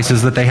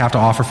sacrifices that they have to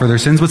offer for their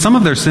sins, but some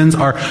of their sins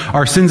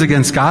are sins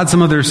against God,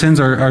 some of their sins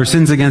are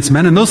sins against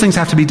men, and those things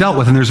have to be dealt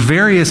with, and there's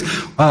various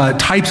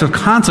types of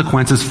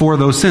consequences for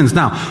those sins.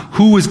 Now,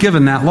 who was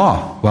given that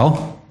law?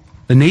 Well,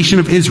 the nation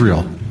of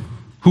Israel,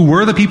 who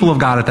were the people of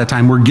God at that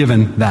time, were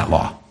given that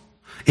law.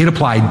 It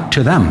applied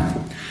to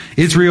them.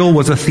 Israel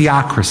was a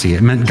theocracy.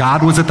 It meant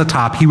God was at the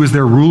top. He was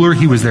their ruler.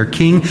 He was their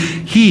king.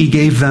 He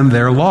gave them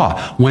their law.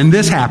 When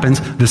this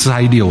happens, this is how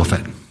you deal with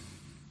it.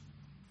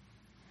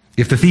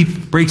 If the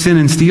thief breaks in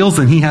and steals,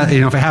 then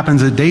if it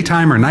happens at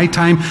daytime or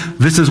nighttime,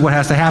 this is what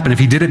has to happen. If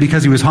he did it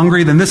because he was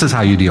hungry, then this is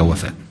how you deal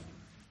with it.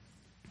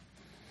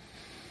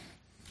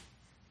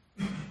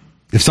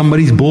 If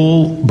somebody's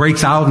bull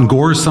breaks out and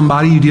gores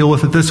somebody, you deal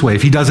with it this way.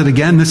 If he does it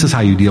again, this is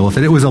how you deal with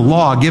it. It was a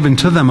law given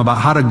to them about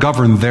how to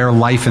govern their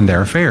life and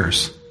their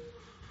affairs.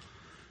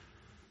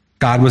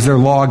 God was their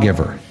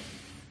lawgiver.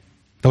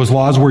 Those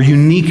laws were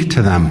unique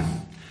to them.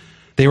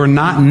 They were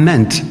not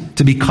meant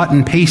to be cut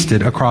and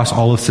pasted across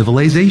all of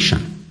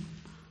civilization.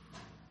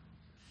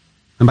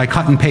 And by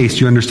cut and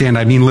paste, you understand,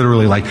 I mean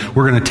literally like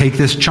we're going to take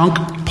this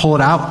chunk, pull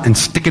it out, and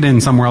stick it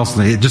in somewhere else.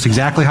 Just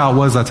exactly how it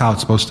was, that's how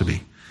it's supposed to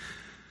be.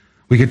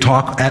 We could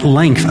talk at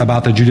length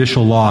about the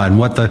judicial law and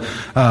what the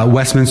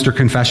Westminster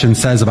Confession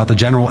says about the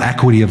general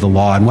equity of the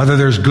law and whether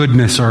there's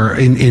goodness or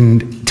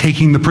in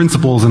taking the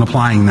principles and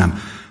applying them.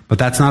 But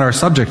that's not our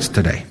subject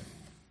today.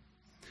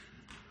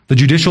 The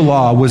judicial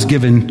law was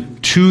given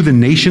to the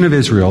nation of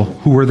Israel,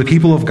 who were the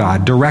people of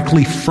God,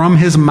 directly from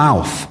his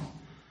mouth.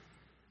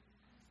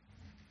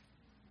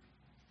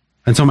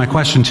 And so my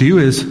question to you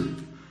is,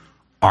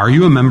 are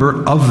you a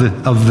member of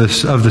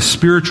the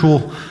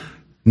spiritual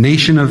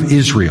nation of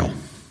Israel?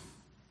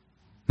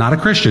 Not a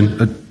Christian,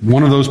 but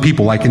one of those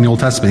people like in the Old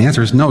Testament. The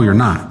answer is no, you're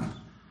not.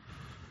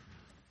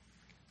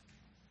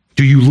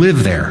 Do you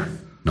live there?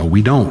 No,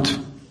 we don't.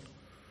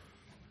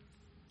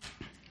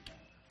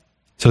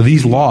 So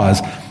these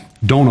laws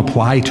don't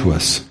apply to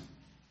us.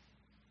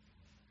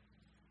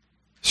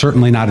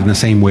 Certainly not in the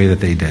same way that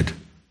they did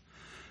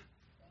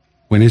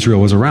when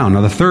Israel was around.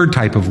 Now, the third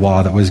type of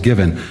law that was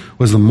given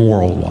was the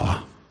moral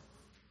law.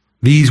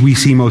 These we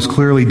see most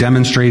clearly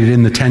demonstrated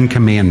in the Ten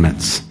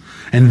Commandments.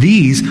 And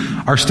these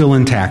are still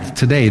intact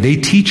today. They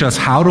teach us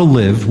how to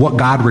live what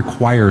God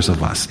requires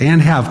of us and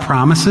have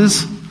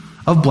promises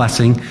of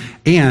blessing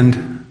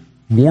and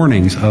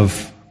warnings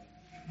of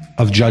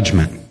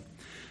judgment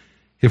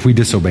if we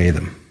disobey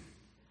them.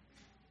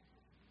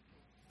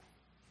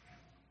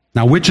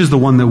 Now, which is the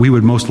one that we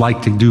would most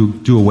like to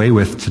do away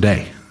with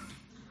today?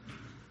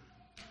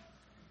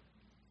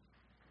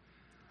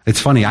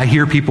 It's funny, I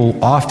hear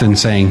people often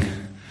saying,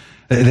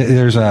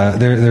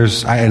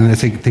 I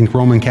think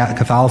Roman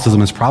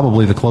Catholicism is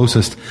probably the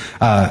closest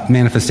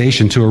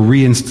manifestation to a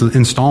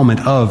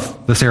reinstallment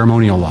of the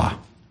ceremonial law.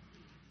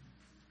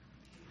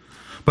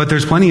 But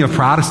there's plenty of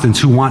Protestants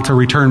who want to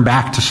return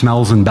back to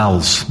smells and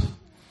bells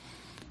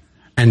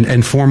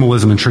and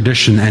formalism and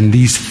tradition and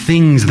these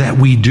things that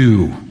we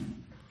do.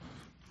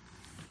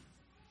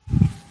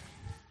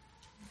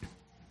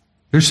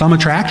 There's some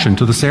attraction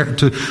to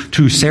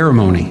to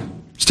ceremony.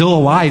 Still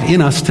alive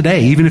in us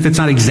today, even if it's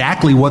not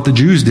exactly what the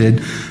Jews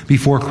did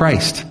before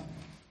Christ.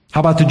 How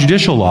about the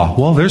judicial law?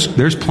 Well,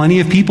 there's plenty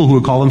of people who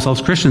would call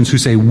themselves Christians who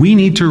say we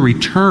need to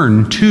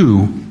return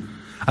to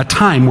a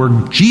time where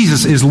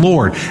Jesus is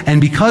Lord. And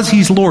because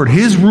he's Lord,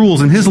 his rules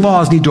and his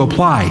laws need to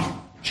apply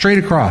straight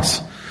across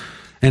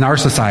in our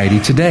society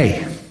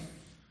today.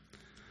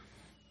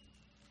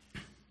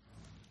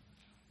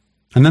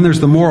 And then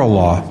there's the moral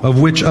law, of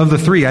which of the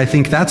three, I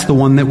think that's the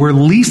one that we're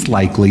least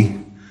likely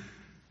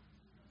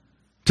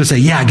to say,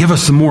 yeah, give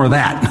us some more of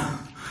that.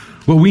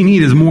 What we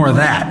need is more of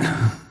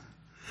that.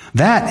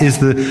 That is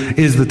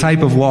the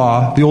type of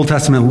law, the Old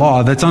Testament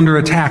law, that's under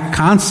attack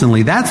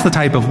constantly. That's the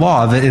type of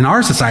law that in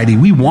our society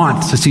we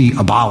want to see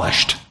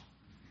abolished.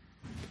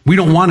 We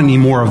don't want any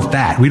more of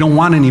that. We don't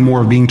want any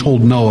more of being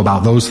told no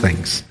about those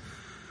things.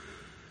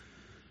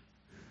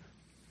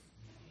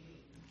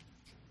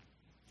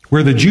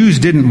 Where the Jews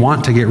didn't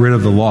want to get rid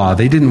of the law,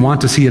 they didn't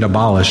want to see it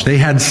abolished, they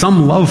had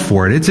some love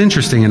for it. It's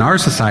interesting, in our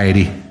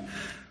society,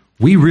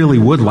 we really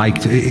would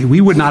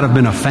we would not have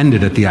been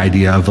offended at the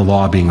idea of the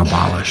law being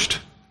abolished.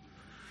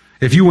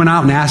 If you went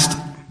out and asked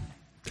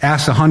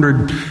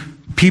 100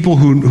 people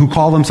who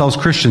call themselves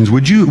Christians,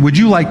 would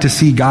you like to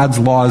see God's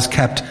laws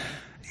kept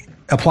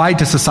applied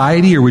to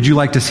society, or would you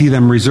like to see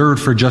them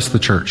reserved for just the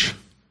church?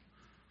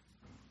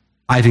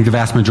 I think the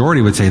vast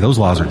majority would say those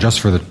laws are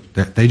just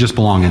they just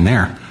belong in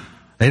there.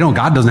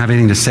 God doesn't have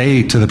anything to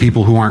say to the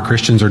people who aren't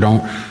Christians or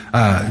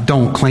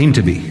don't claim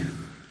to be.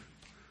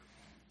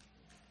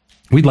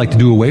 We'd like to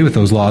do away with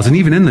those laws. And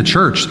even in the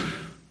church,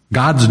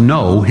 God's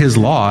no, his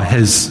law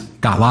has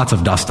got lots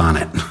of dust on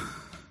it.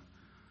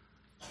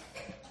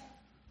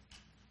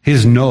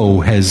 His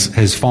no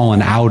has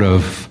fallen out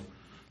of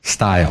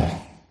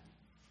style.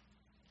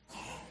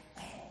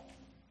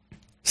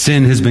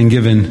 Sin has been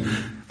given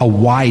a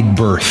wide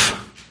berth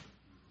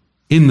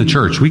in the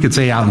church. We could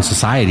say out in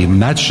society,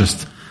 and that's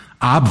just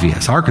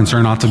obvious. Our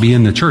concern ought to be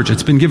in the church.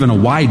 It's been given a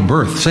wide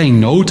berth, saying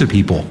no to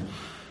people.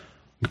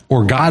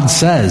 Or God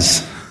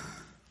says.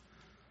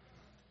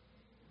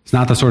 It's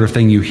not the sort of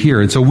thing you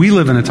hear. And so we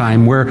live in a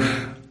time where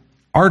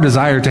our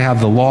desire to have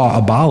the law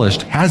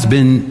abolished has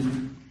been,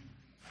 in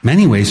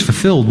many ways,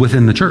 fulfilled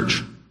within the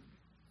church.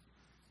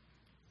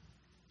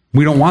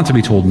 We don't want to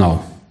be told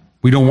no.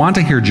 We don't want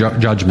to hear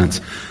judgments.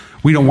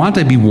 We don't want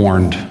to be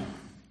warned.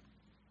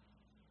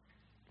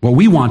 What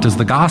we want is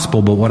the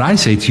gospel, but what I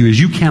say to you is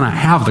you cannot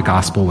have the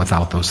gospel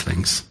without those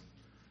things.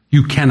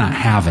 You cannot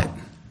have it.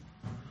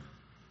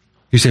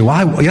 You say,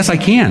 well, yes, I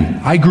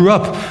can. I grew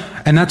up,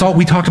 and that's all.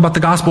 We talked about the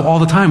gospel all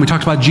the time. We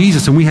talked about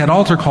Jesus, and we had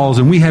altar calls,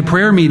 and we had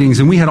prayer meetings,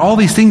 and we had all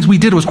these things we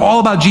did. It was all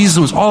about Jesus.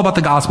 It was all about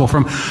the gospel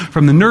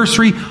from the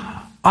nursery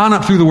on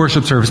up through the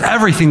worship service.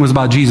 Everything was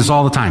about Jesus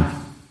all the time.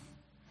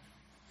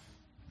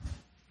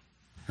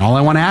 And all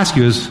I want to ask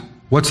you is,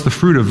 what's the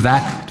fruit of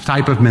that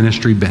type of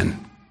ministry been?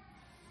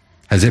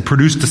 Has it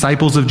produced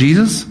disciples of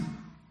Jesus?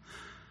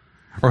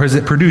 Or has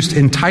it produced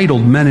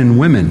entitled men and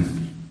women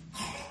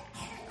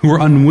who are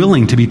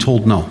unwilling to be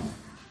told no?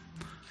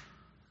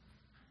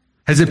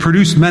 Has it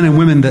produced men and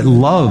women that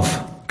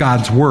love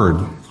God's word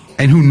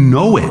and who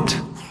know it?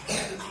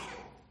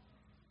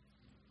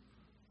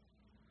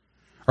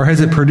 Or has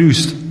it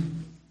produced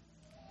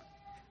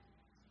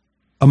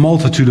a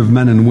multitude of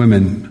men and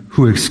women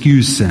who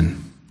excuse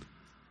sin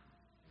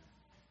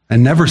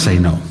and never say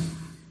no?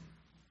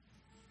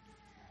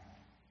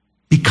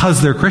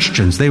 Because they're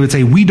Christians. They would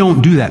say, we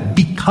don't do that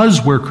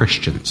because we're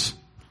Christians.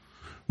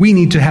 We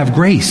need to have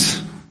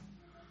grace.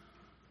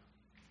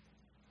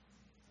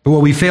 But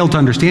what we fail to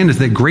understand is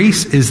that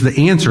grace is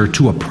the answer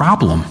to a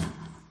problem.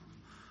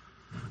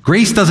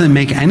 Grace doesn't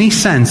make any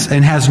sense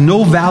and has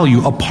no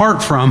value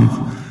apart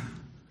from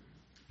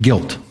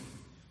guilt.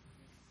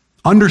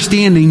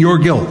 Understanding your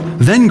guilt.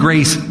 Then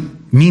grace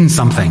means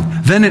something.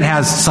 Then it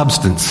has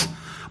substance.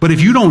 But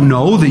if you don't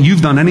know that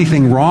you've done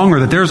anything wrong or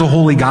that there's a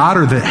holy God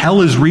or that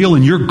hell is real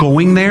and you're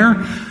going there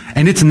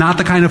and it's not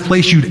the kind of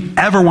place you'd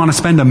ever want to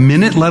spend a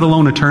minute, let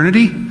alone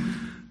eternity,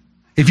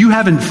 if you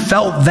haven't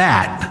felt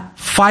that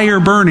fire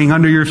burning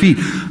under your feet,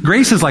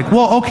 grace is like,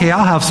 well, okay,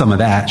 I'll have some of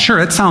that. Sure,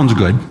 it sounds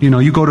good.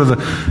 You go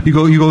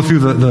through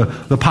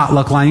the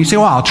potluck line. You say,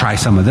 well, I'll try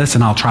some of this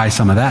and I'll try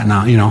some of that.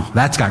 Now,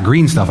 that's got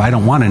green stuff. I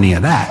don't want any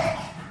of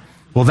that.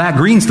 Well, that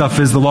green stuff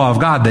is the law of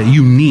God that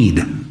you need.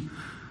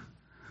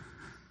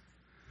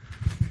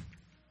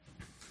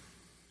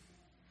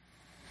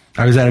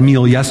 I was at a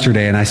meal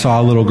yesterday and I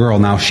saw a little girl.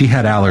 Now, she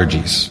had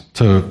allergies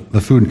to the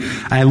food.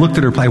 And I looked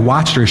at her, I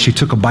watched her as she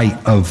took a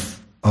bite of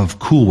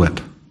Cool Whip.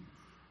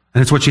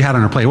 And it's what she had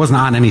on her plate. It wasn't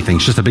on anything.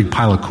 It's just a big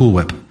pile of Cool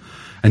Whip.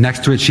 And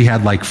next to it, she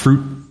had like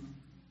fruit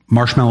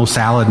marshmallow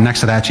salad. And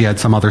next to that, she had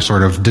some other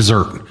sort of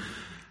dessert. And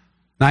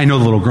I know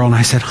the little girl, and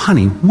I said,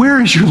 honey,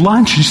 where is your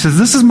lunch? She says,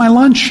 this is my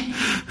lunch.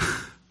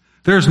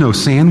 There's no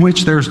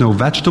sandwich. There's no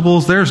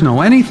vegetables. There's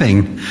no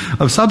anything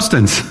of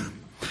substance.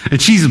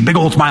 And she's a big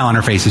old smile on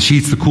her face as she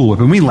eats the Cool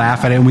Whip. And we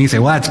laugh at it and we say,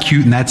 well, that's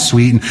cute and that's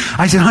sweet. And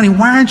I said, honey,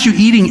 why aren't you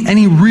eating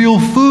any real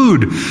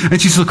food? And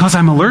she said, because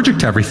I'm allergic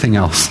to everything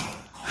else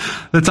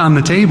that's on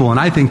the table. And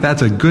I think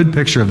that's a good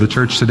picture of the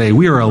church today.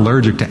 We are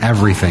allergic to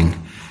everything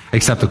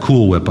except the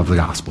Cool Whip of the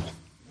gospel.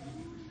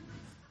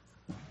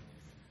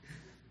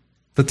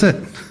 That's it.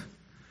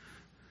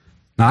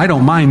 Now, I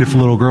don't mind if a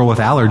little girl with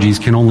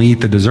allergies can only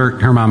eat the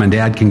dessert. Her mom and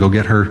dad can go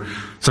get her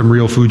some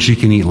real food she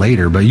can eat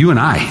later. But you and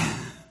I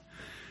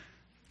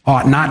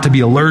ought not to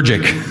be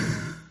allergic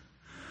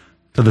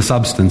to the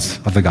substance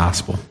of the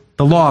gospel.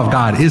 The law of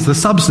God is the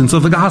substance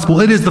of the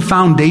gospel. It is the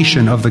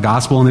foundation of the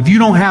gospel. And if you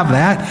don't have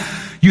that,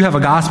 you have a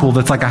gospel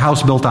that's like a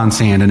house built on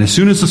sand. And as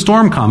soon as the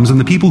storm comes and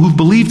the people who've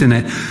believed in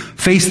it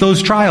face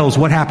those trials,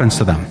 what happens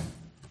to them?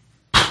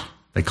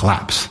 They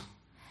collapse.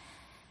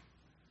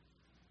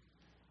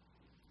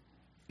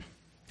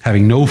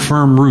 Having no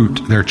firm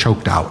root, they're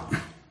choked out.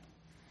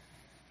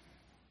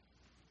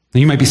 Now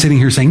you might be sitting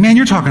here saying, man,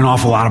 you're talking an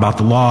awful lot about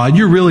the law. And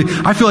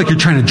I feel like you're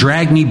trying to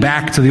drag me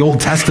back to the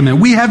Old Testament.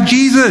 We have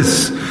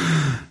Jesus.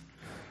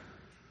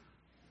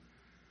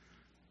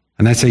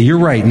 And I say, you're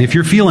right. And if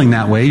you're feeling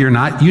that way, you're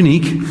not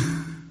unique.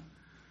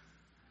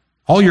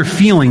 All you're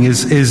feeling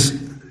is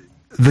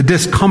the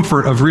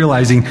discomfort of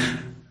realizing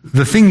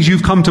the things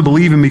you've come to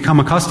believe and become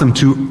accustomed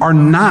to are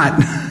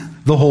not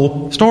the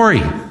whole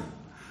story.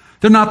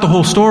 They're not the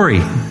whole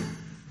story.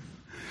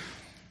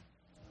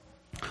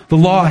 The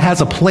law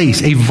has a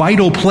place, a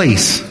vital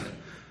place,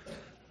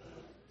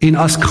 in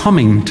us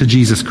coming to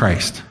Jesus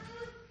Christ.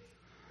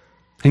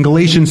 In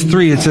Galatians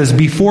 3, it says,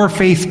 before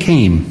faith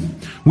came,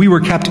 we were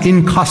kept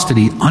in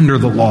custody under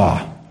the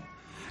law,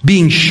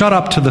 being shut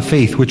up to the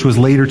faith which was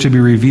later to be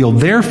revealed.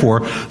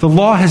 Therefore, the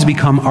law has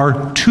become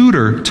our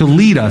tutor to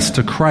lead us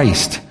to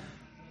Christ,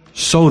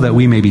 so that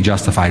we may be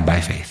justified by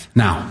faith.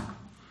 Now,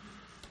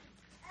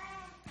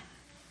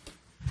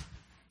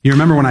 you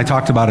remember when I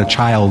talked about a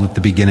child at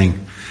the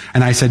beginning,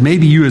 and I said,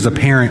 maybe you as a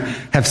parent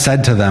have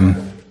said to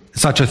them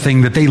such a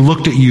thing that they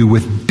looked at you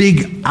with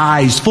big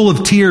eyes full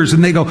of tears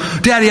and they go,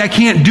 Daddy, I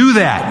can't do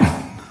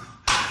that.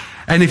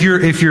 And if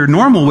you're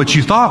normal, what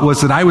you thought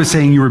was that I was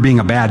saying you were being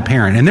a bad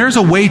parent. And there's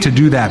a way to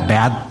do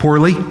that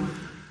poorly.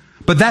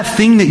 But that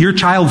thing that your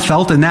child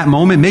felt in that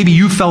moment, maybe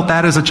you felt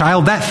that as a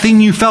child, that thing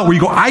you felt where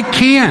you go, I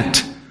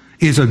can't,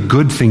 is a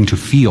good thing to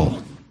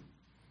feel.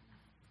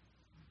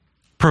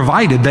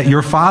 Provided that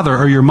your father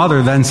or your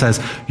mother then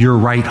says, you're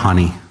right,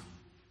 honey.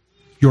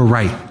 You're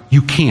right.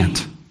 You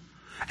can't.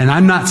 And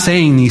I'm not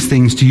saying these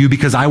things to you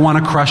because I want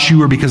to crush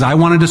you or because I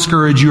want to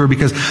discourage you or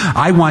because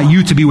I want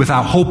you to be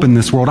without hope in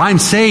this world. I'm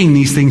saying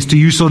these things to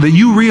you so that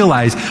you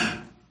realize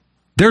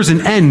there's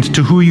an end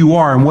to who you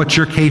are and what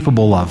you're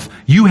capable of.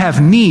 You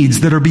have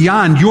needs that are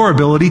beyond your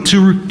ability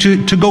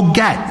to go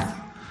get.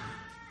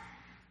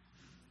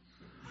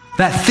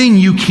 That thing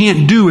you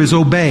can't do is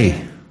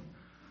obey.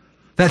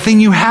 That thing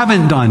you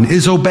haven't done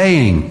is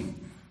obeying.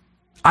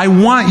 I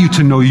want you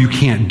to know you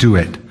can't do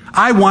it.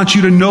 I want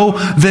you to know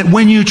that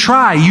when you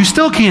try, you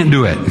still can't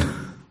do it.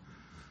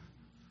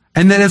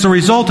 And that as a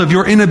result of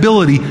your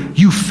inability,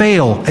 you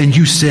fail and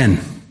you sin.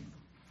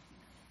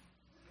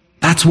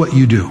 That's what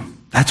you do.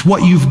 That's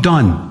what you've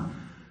done.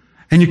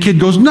 And your kid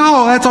goes,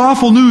 no, that's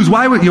awful news.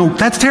 Why would,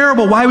 that's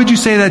terrible. Why would you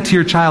say that to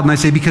your child? And I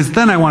say, because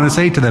then I want to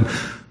say to them,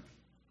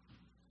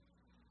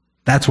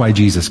 that's why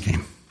Jesus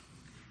came.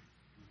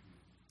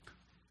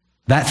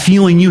 That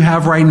feeling you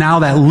have right now,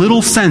 that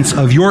little sense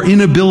of your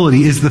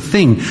inability is the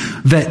thing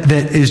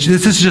this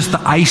is just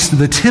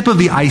the tip of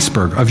the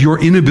iceberg of your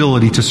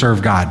inability to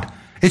serve God.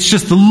 It's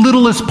just the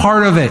littlest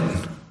part of it.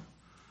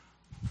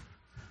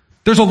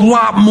 There's a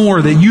lot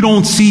more that you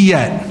don't see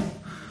yet.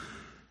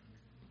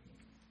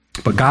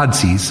 But God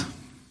sees.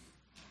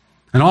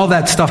 And all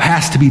that stuff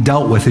has to be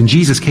dealt with, and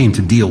Jesus came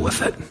to deal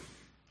with it.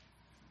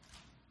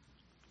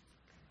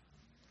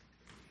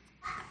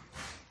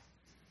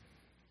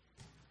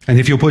 And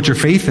if you'll put your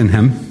faith in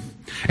him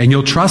and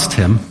you'll trust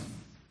him,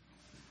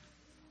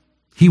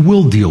 he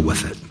will deal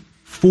with it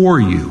for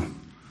you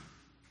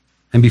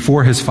and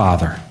before his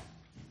Father.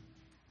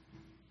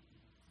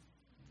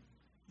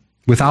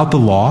 Without the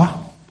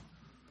law,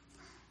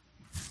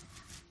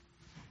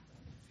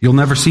 you'll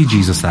never see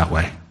Jesus that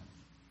way.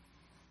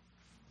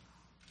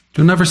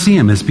 You'll never see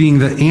him as being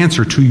the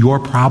answer to your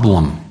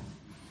problem.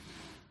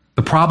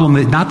 The problem,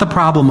 not the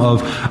problem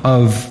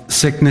of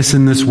sickness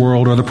in this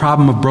world, or the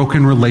problem of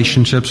broken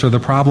relationships, or the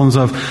problems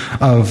of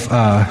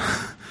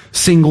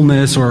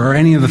singleness, or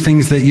any of the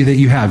things that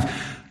you have.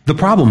 The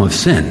problem of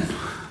sin.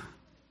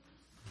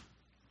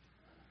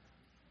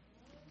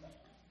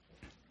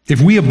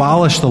 If we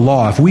abolish the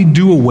law, if we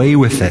do away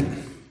with it,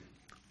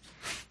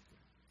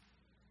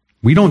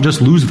 we don't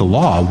just lose the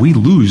law, we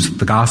lose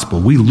the gospel,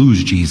 we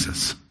lose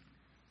Jesus.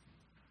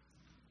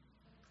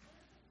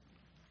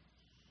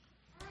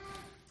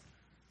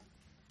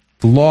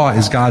 The law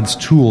is God's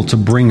tool to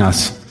bring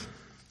us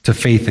to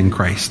faith in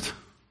Christ.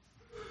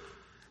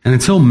 And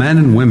until men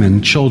and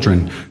women,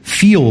 children,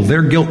 feel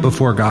their guilt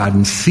before God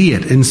and see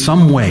it in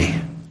some way,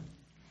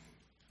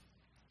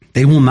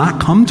 they will not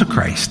come to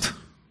Christ.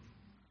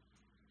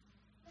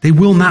 They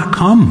will not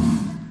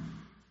come.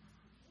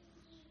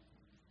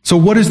 So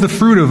what is the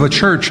fruit of a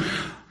church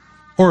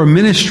or a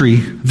ministry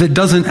that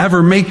doesn't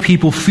ever make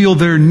people feel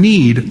their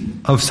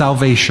need of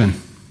salvation?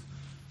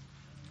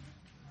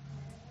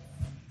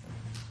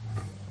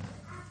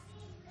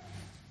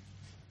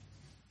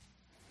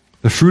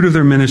 The fruit of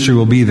their ministry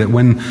will be that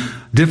when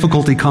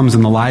difficulty comes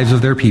in the lives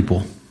of their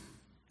people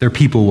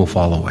will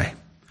fall away.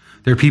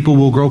 Their people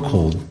will grow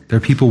cold. Their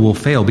people will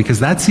fail, because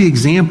that's the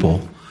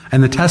example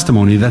and the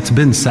testimony that's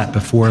been set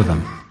before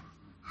them.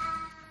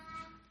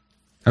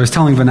 I was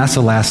telling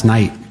Vanessa last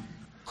night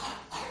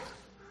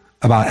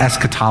about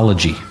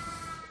eschatology.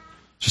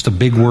 Just a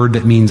big word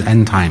that means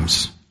end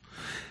times.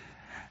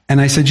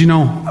 And I said,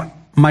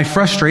 my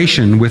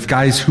frustration with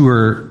guys who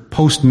are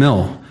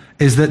post-mill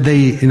is that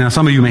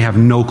some of you may have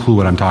no clue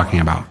what I'm talking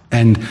about.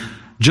 And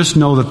just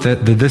know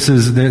that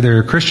there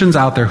are Christians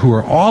out there who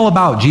are all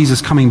about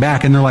Jesus coming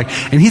back, and they're like,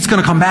 and he's going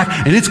to come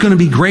back, and it's going to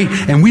be great,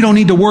 and we don't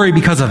need to worry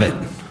because of it.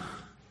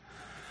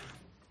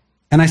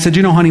 And I said,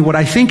 honey, what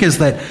I think is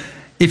that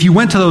if you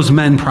went to those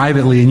men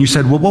privately and you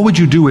said, well, what would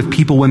you do with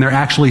people when they're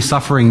actually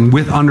suffering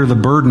under the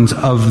burdens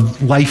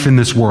of life in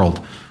this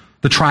world?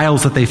 The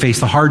trials that they face,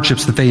 the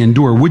hardships that they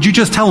endure. Would you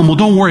just tell them, well,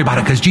 don't worry about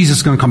it because Jesus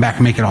is going to come back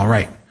and make it all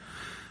right?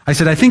 I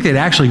said, I think they'd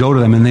actually go to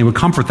them and they would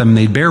comfort them and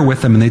they'd bear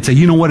with them and they'd say,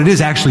 you know what, it is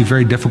actually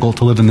very difficult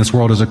to live in this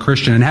world as a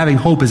Christian, and having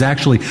hope is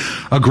actually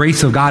a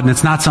grace of God, and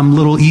it's not some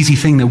little easy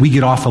thing that we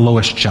get off the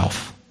lowest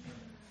shelf.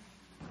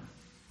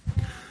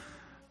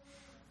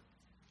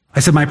 I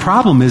said, my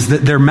problem is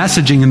that their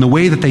messaging and the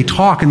way that they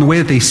talk and the way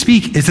that they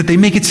speak is that they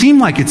make it seem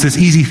like it's this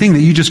easy thing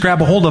that you just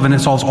grab a hold of and it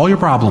solves all your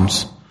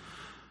problems.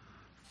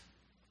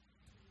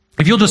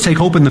 If you'll just take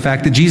hope in the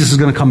fact that Jesus is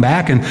going to come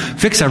back and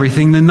fix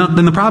everything, then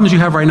the problems you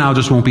have right now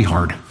just won't be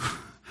hard.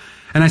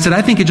 And I said,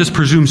 I think it just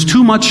presumes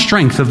too much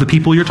strength of the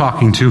people you're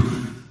talking to.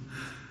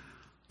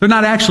 They're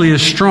not actually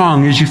as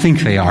strong as you think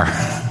they are.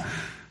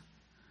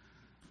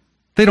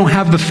 They don't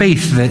have the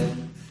faith that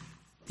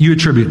you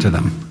attribute to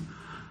them.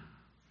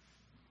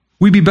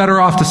 We'd be better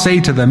off to say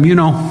to them,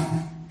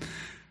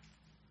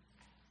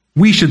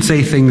 we should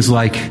say things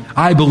like,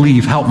 I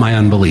believe, help my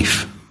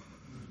unbelief.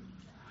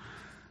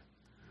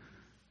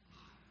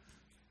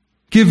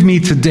 Give me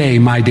today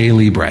my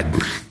daily bread.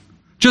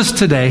 Just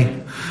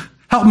today.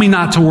 Help me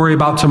not to worry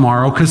about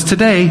tomorrow, because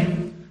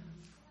today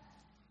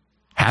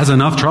has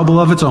enough trouble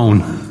of its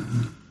own.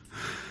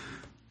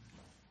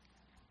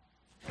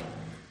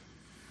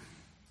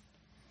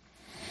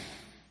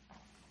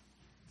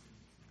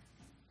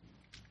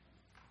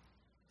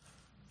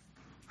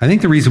 I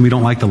think the reason we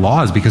don't like the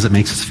law is because it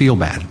makes us feel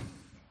bad.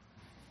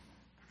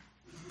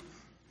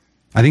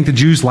 I think the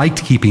Jews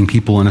liked keeping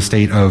people in a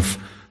state of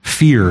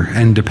fear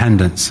and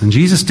dependence. And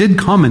Jesus did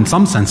come in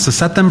some sense to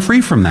set them free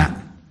from that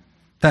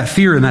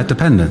fear and that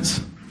dependence.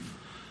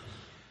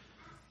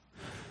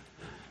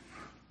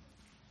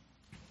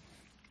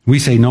 We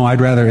say, no,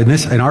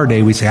 in our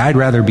day, we say, I'd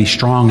rather be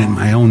strong in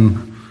my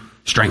own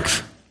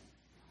strength.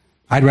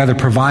 I'd rather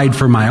provide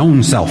for my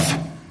own self.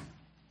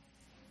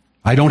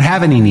 I don't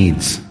have any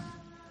needs.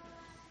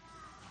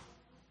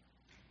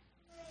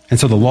 And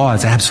so the law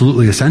is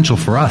absolutely essential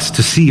for us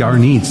to see our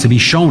needs, to be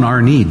shown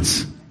our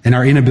needs and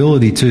our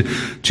inability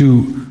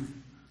to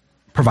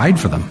provide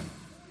for them.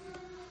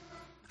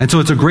 And so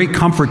it's a great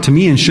comfort to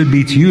me and should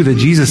be to you that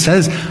Jesus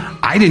says,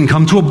 I didn't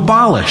come to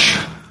abolish.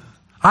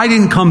 I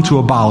didn't come to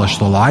abolish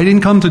the law. I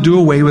didn't come to do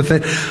away with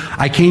it.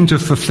 I came to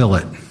fulfill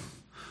it.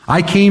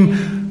 I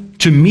came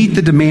to meet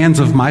the demands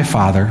of my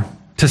Father,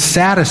 to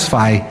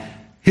satisfy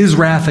his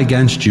wrath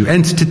against you,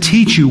 and to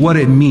teach you what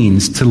it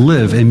means to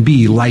live and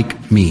be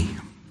like me.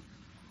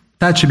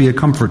 That should be a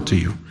comfort to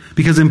you,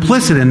 because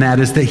implicit in that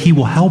is that he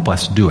will help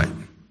us do it.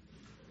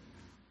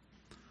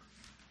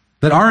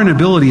 That our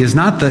inability is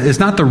not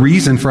the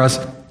reason for us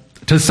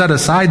to set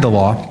aside the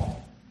law,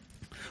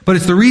 but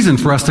it's the reason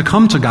for us to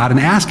come to God and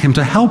ask him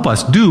to help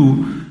us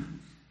do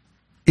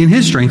in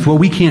his strength what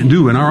we can't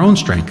do in our own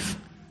strength.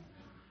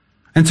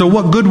 And so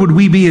what good would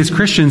we be as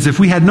Christians if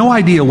we had no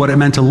idea what it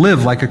meant to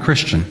live like a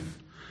Christian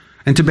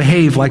and to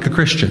behave like a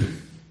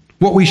Christian?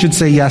 What we should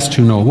say yes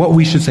to, no, what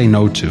we should say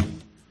no to.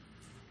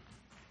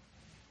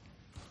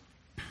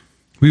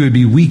 We would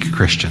be weak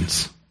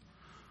Christians,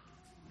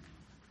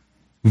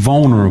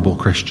 vulnerable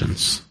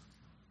Christians,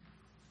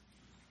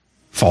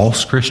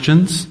 false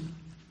Christians.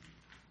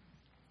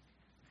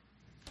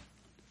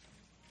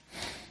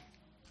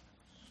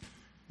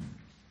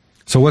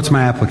 So what's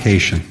my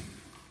application?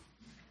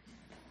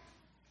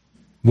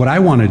 What I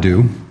want to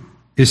do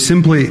is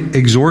simply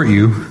exhort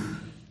you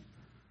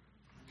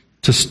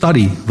to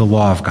study the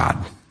law of God.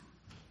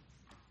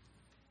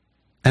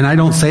 And I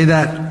don't say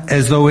that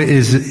as though it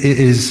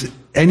is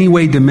any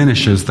way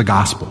diminishes the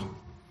gospel.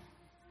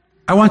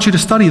 I want you to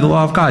study the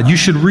law of God. You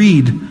should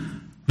read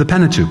the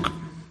Pentateuch,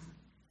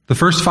 the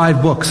first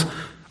 5 books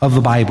of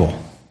the Bible.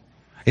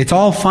 It's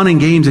all fun and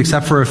games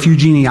except for a few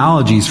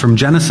genealogies from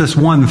Genesis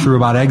 1 through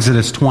about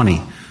Exodus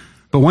 20.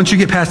 But once you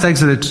get past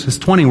Exodus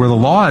 20, where the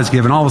law is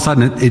given, all of a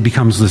sudden it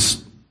becomes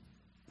this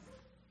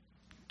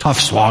tough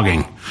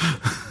slogging.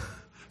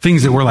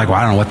 Things that we're like, well,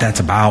 I don't know what that's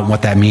about,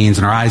 what that means,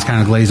 and our eyes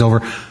kind of glaze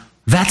over.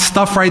 That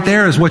stuff right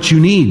there is what you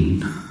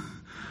need.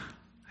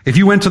 If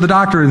you went to the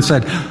doctor and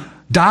said,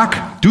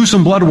 Doc, do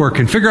some blood work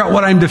and figure out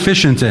what I'm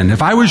deficient in.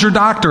 If I was your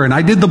doctor and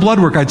I did the blood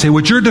work, I'd say,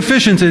 what you're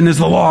deficient in is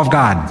the law of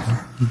God.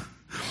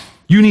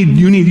 You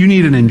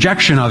need an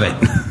injection of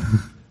it.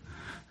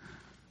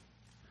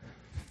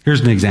 Here's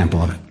an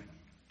example of it.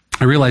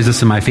 I realized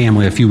this in my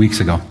family a few weeks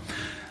ago.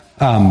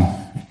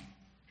 I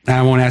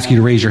won't ask you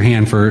to raise your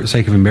hand for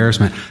sake of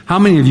embarrassment. How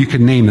many of you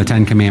could name the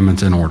 10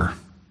 Commandments in order?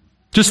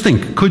 Just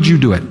think, could you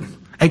do it?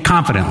 And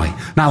confidently.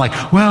 Not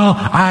like, well,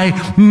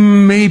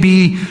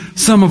 maybe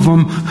some of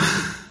them.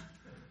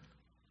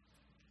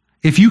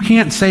 If you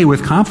can't say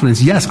with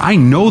confidence, yes, I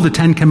know the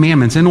 10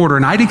 Commandments in order,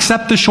 and I'd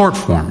accept the short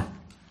form.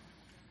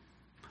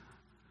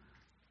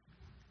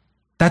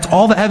 That's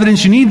all the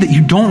evidence you need that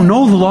you don't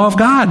know the law of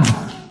God.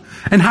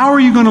 And how are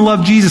you going to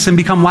love Jesus and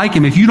become like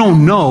him if you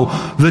don't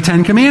know the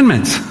 10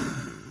 Commandments?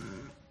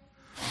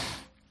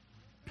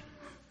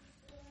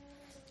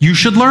 You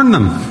should learn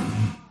them.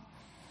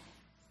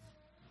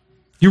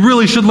 You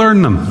really should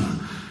learn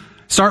them.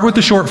 Start with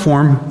the short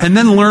form and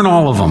then learn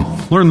all of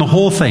them. Learn the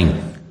whole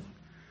thing.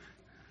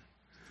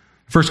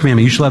 First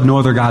commandment, you shall have no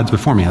other gods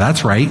before me.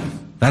 That's right.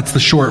 That's the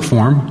short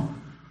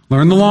form.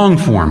 Learn the long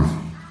form.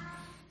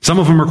 Some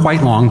of them are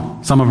quite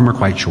long. Some of them are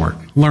quite short.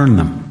 Learn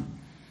them.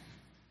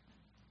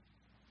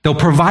 They'll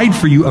provide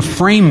for you a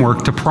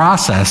framework to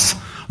process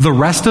the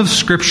rest of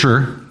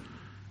Scripture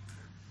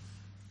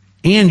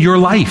and your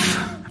life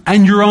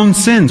and your own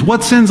sins.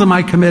 What sins am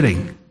I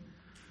committing?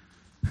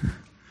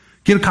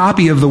 Get a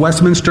copy of the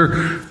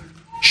Westminster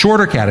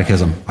Shorter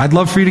Catechism. I'd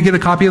love for you to get a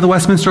copy of the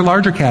Westminster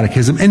Larger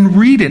Catechism and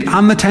read it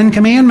on the 10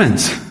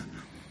 Commandments.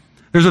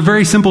 There's a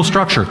very simple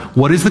structure.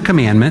 What is the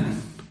commandment?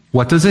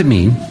 What does it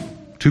mean?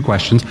 2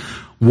 questions.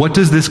 What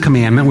does this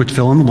commandment, which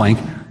fill in the blank,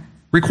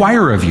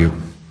 require of you?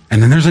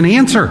 And then there's an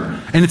answer.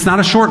 And it's not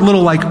a short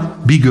little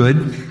like, be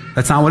good.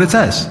 That's not what it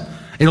says.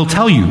 It'll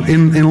tell you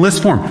in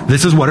list form,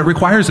 this is what it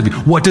requires of you.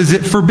 What does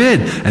it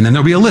forbid? And then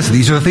there'll be a list.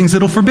 These are the things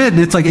it'll forbid.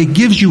 And it's like, it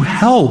gives you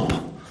help.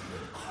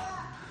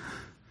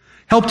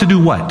 Help to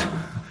do what?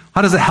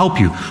 How does it help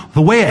you?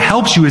 The way it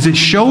helps you is it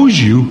shows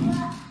you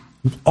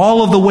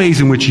all of the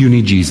ways in which you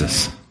need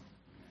Jesus.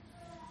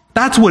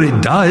 That's what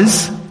it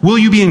does. Will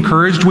you be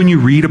encouraged when you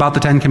read about the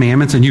 10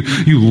 Commandments and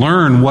you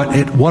learn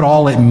what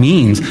all it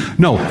means?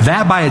 No,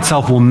 that by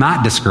itself will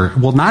not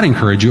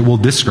encourage you. It will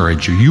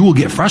discourage you. You will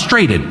get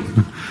frustrated.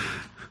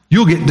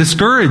 You'll get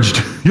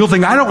discouraged. You'll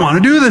think, I don't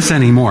want to do this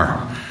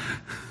anymore.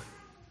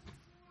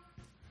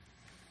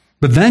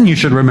 But then you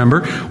should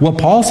remember what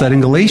Paul said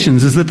in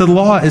Galatians is that the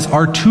law is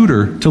our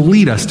tutor to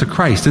lead us to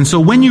Christ. And so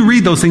when you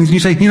read those things and you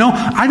say,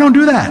 I don't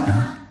do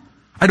that.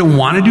 I don't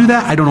want to do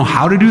that. I don't know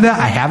how to do that.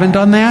 I haven't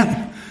done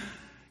that.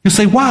 You'll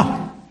say,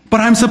 wow, but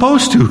I'm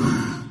supposed to.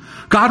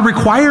 God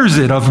requires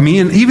it of me.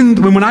 And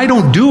even when I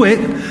don't do it,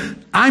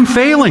 I'm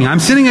failing. I'm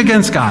sinning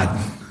against God.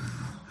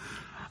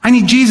 I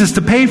need Jesus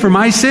to pay for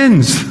my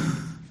sins.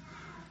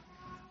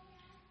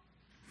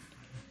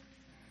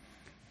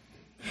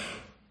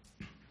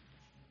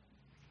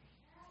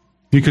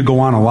 You could go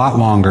on a lot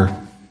longer.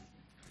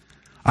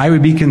 I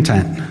would be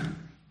content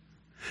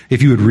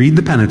if you would read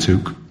the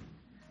Pentateuch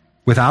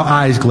without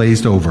eyes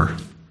glazed over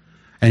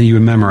and you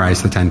would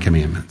memorize the 10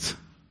 Commandments.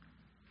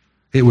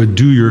 It would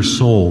do your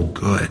soul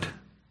good.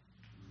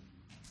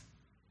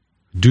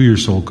 Do your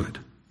soul good.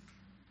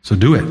 So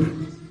do it.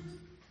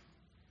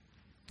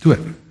 Do it.